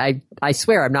 so I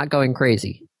swear I'm not going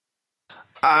crazy.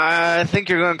 I think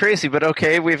you're going crazy, but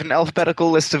okay, we have an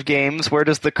alphabetical list of games. Where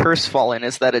does The Curse fall in?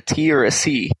 Is that a T or a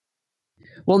C?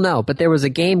 Well, no, but there was a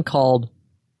game called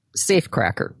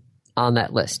Safecracker on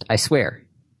that list, I swear.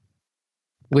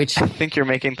 Which I think you're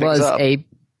making things was up.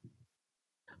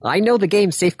 I know the game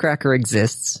Safecracker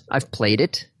exists. I've played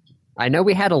it. I know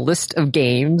we had a list of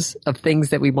games of things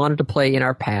that we wanted to play in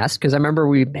our past, because I remember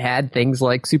we had things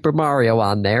like Super Mario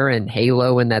on there and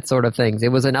Halo and that sort of things.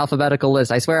 It was an alphabetical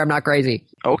list. I swear I'm not crazy.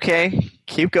 Okay,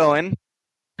 keep going.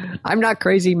 I'm not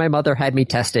crazy. My mother had me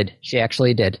tested. She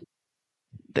actually did.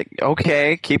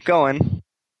 Okay, keep going.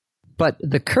 But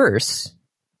The Curse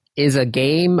is a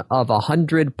game of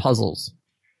 100 puzzles.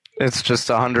 It's just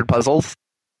 100 puzzles?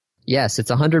 Yes, it's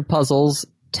 100 puzzles,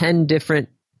 10 different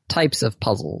types of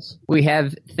puzzles. We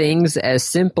have things as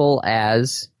simple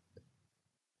as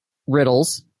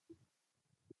riddles.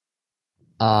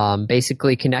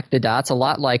 Basically connect the dots, a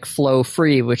lot like Flow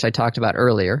Free, which I talked about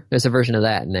earlier. There's a version of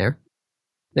that in there.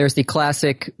 There's the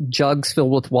classic jugs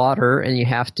filled with water, and you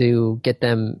have to get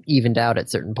them evened out at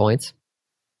certain points.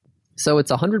 So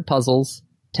it's 100 puzzles,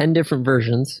 10 different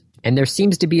versions, and there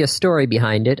seems to be a story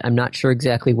behind it. I'm not sure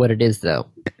exactly what it is, though.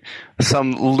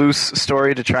 Some loose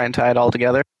story to try and tie it all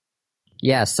together?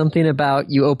 Yeah, something about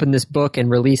you open this book and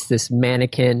release this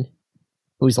mannequin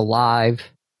who's alive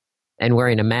and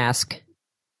wearing a mask.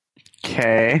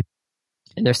 Okay.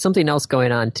 And there's something else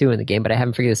going on, too, in the game, but I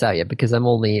haven't figured this out yet because I'm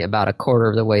only about a quarter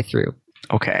of the way through.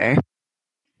 Okay.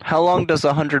 How long does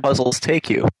 100 puzzles take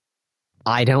you?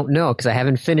 I don't know, because I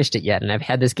haven't finished it yet, and I've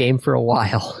had this game for a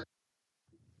while.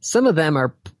 Some of them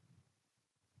are...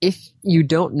 If you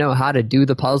don't know how to do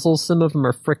the puzzles, some of them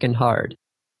are frickin' hard.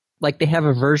 Like, they have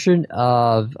a version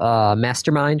of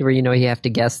Mastermind where, you have to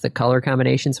guess the color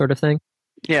combination sort of thing.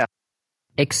 Yeah.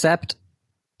 Except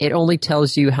it only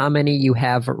tells you how many you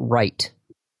have right.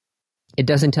 It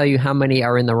doesn't tell you how many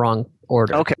are in the wrong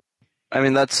order. Okay. I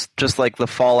mean, that's just like the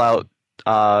Fallout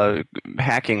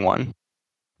hacking one.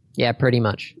 Yeah, pretty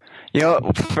much.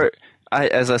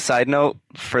 As a side note,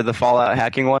 for the Fallout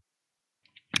hacking one,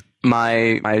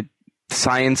 my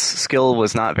science skill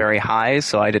was not very high,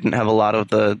 so I didn't have a lot of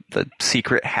the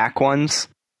secret hack ones.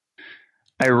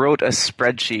 I wrote a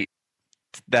spreadsheet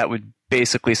that would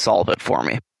basically solve it for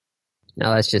me.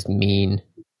 No, that's just mean.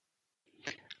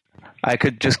 I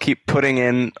could just keep putting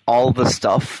in all the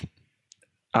stuff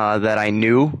that I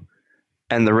knew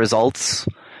and the results,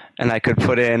 and I could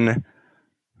put in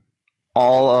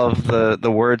all of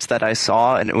the words that I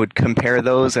saw, and it would compare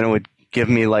those, and it would give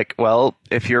me like, well,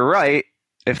 if you're right,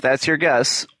 if that's your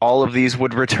guess, all of these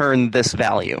would return this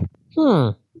value.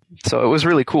 So it was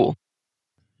really cool.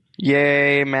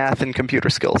 Yay, math and computer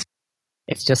skills.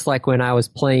 It's just like when I was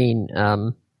playing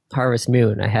Harvest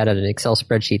Moon. I had an Excel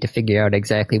spreadsheet to figure out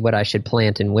exactly what I should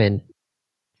plant and when.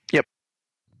 Yep.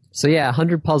 So yeah,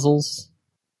 100 puzzles.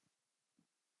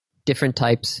 Different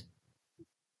types.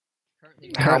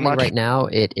 How much? Right now,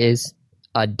 it is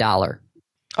 $1.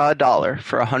 $1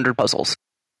 for 100 puzzles.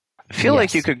 I feel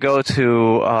like you could go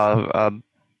to a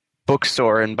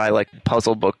bookstore and buy like a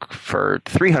puzzle book for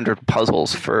 300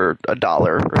 puzzles for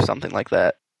 $1 or something like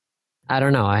that. I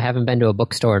don't know. I haven't been to a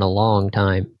bookstore in a long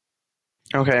time.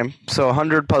 Okay, so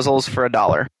 100 puzzles for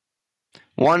 $1.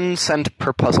 1 cent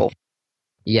per puzzle.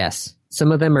 Yes.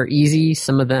 Some of them are easy,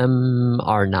 some of them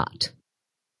are not.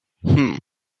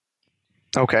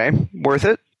 Okay, worth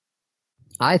it?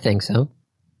 I think so.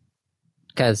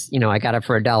 Because, I got it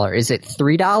for $1. Is it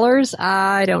 $3?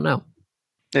 I don't know.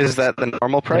 Is that the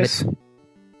normal price?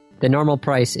 The normal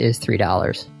price is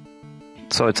 $3.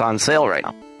 So it's on sale right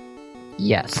now?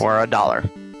 Yes. For $1?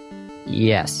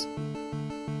 Yes.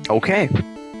 Okay.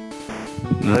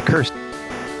 The curse.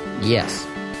 Yes.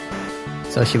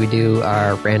 So should we do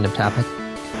our random topic?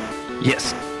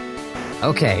 Yes.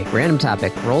 Okay, random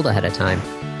topic, rolled ahead of time.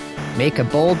 Make a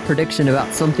bold prediction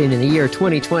about something in the year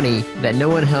 2020 that no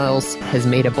one else has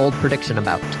made a bold prediction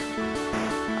about.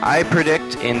 I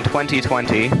predict in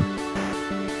 2020,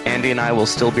 Andy and I will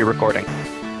still be recording.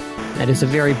 That is a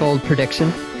very bold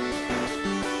prediction.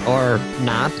 Or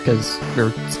not, because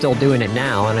we're still doing it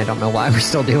now, and I don't know why we're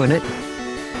still doing it.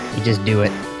 You just do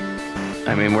it.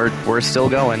 I mean, we're still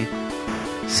going.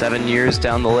 7 years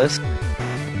down the list,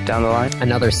 down the line.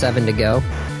 Another 7 to go.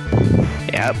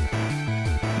 Yep.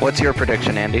 What's your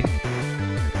prediction, Andy?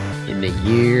 In the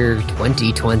year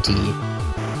 2020,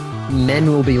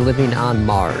 men will be living on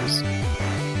Mars.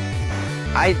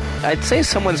 I'd say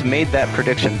someone's made that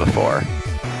prediction before.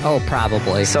 Oh,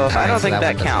 probably. So I don't think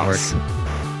that counts.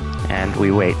 And we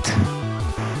wait.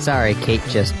 Sorry, Kate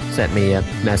just sent me a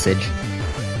message.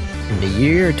 In the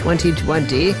year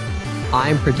 2020,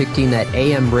 I'm predicting that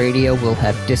AM radio will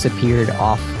have disappeared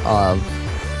off of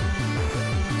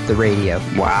the radio.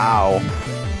 Wow.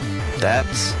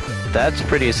 That's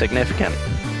pretty significant.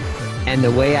 And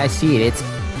the way I see it, it's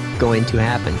going to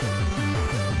happen.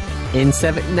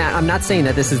 Now, I'm not saying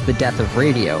that this is the death of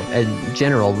radio. In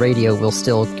general, radio will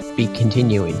still be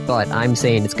continuing, but I'm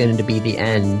saying it's going to be the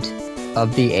end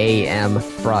of the AM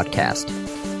broadcast.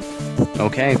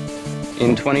 Okay.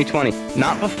 In 2020.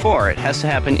 Not before. It has to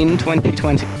happen in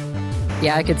 2020.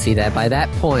 Yeah, I could see that. By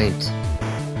that point,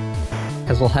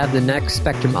 because we'll have the next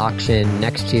Spectrum auction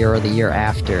next year or the year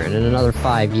after, and in another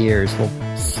 5 years,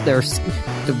 there's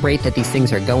the rate that these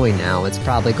things are going now, it's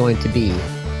probably going to be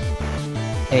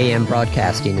AM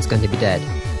broadcasting is going to be dead.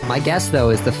 My guess, though,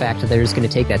 is the fact that they're just going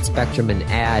to take that Spectrum and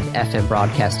add FM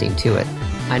broadcasting to it.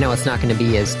 I know it's not going to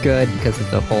be as good because of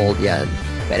the whole,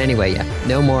 but anyway,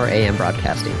 no more AM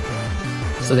broadcasting.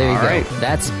 So there you go. Right.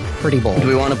 That's pretty bold. Do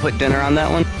we want to put dinner on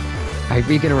that one? Are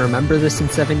we going to remember this in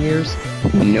 7 years?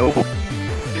 No.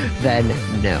 Then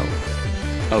no.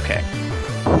 Okay.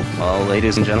 Well,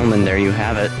 ladies and gentlemen, there you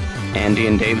have it. Andy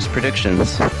and Dave's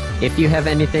predictions. If you have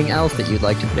anything else that you'd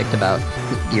like to predict about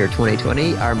year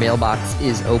 2020, our mailbox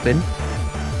is open.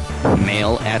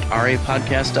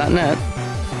 mail@rapodcast.net.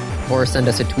 Or send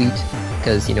us a tweet,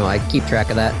 because, I keep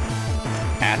track of that.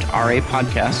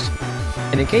 @rapodcast.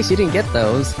 And in case you didn't get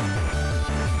those,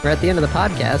 we're at the end of the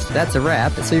podcast. That's a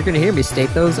wrap, so you're going to hear me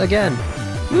state those again.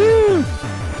 Woo!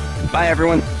 Bye,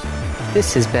 everyone.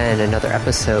 This has been another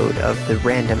episode of the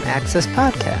Random Access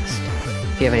Podcast.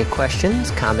 If you have any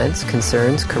questions, comments,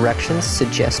 concerns, corrections,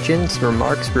 suggestions,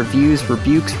 remarks, reviews,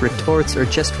 rebukes, retorts, or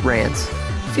just rants,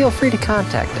 feel free to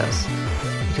contact us.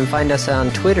 You can find us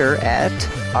on Twitter at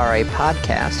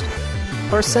RAPodcast,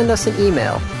 or send us an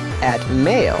email at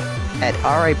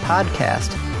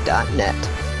mail@rapodcast.net.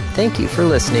 Thank you for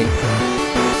listening.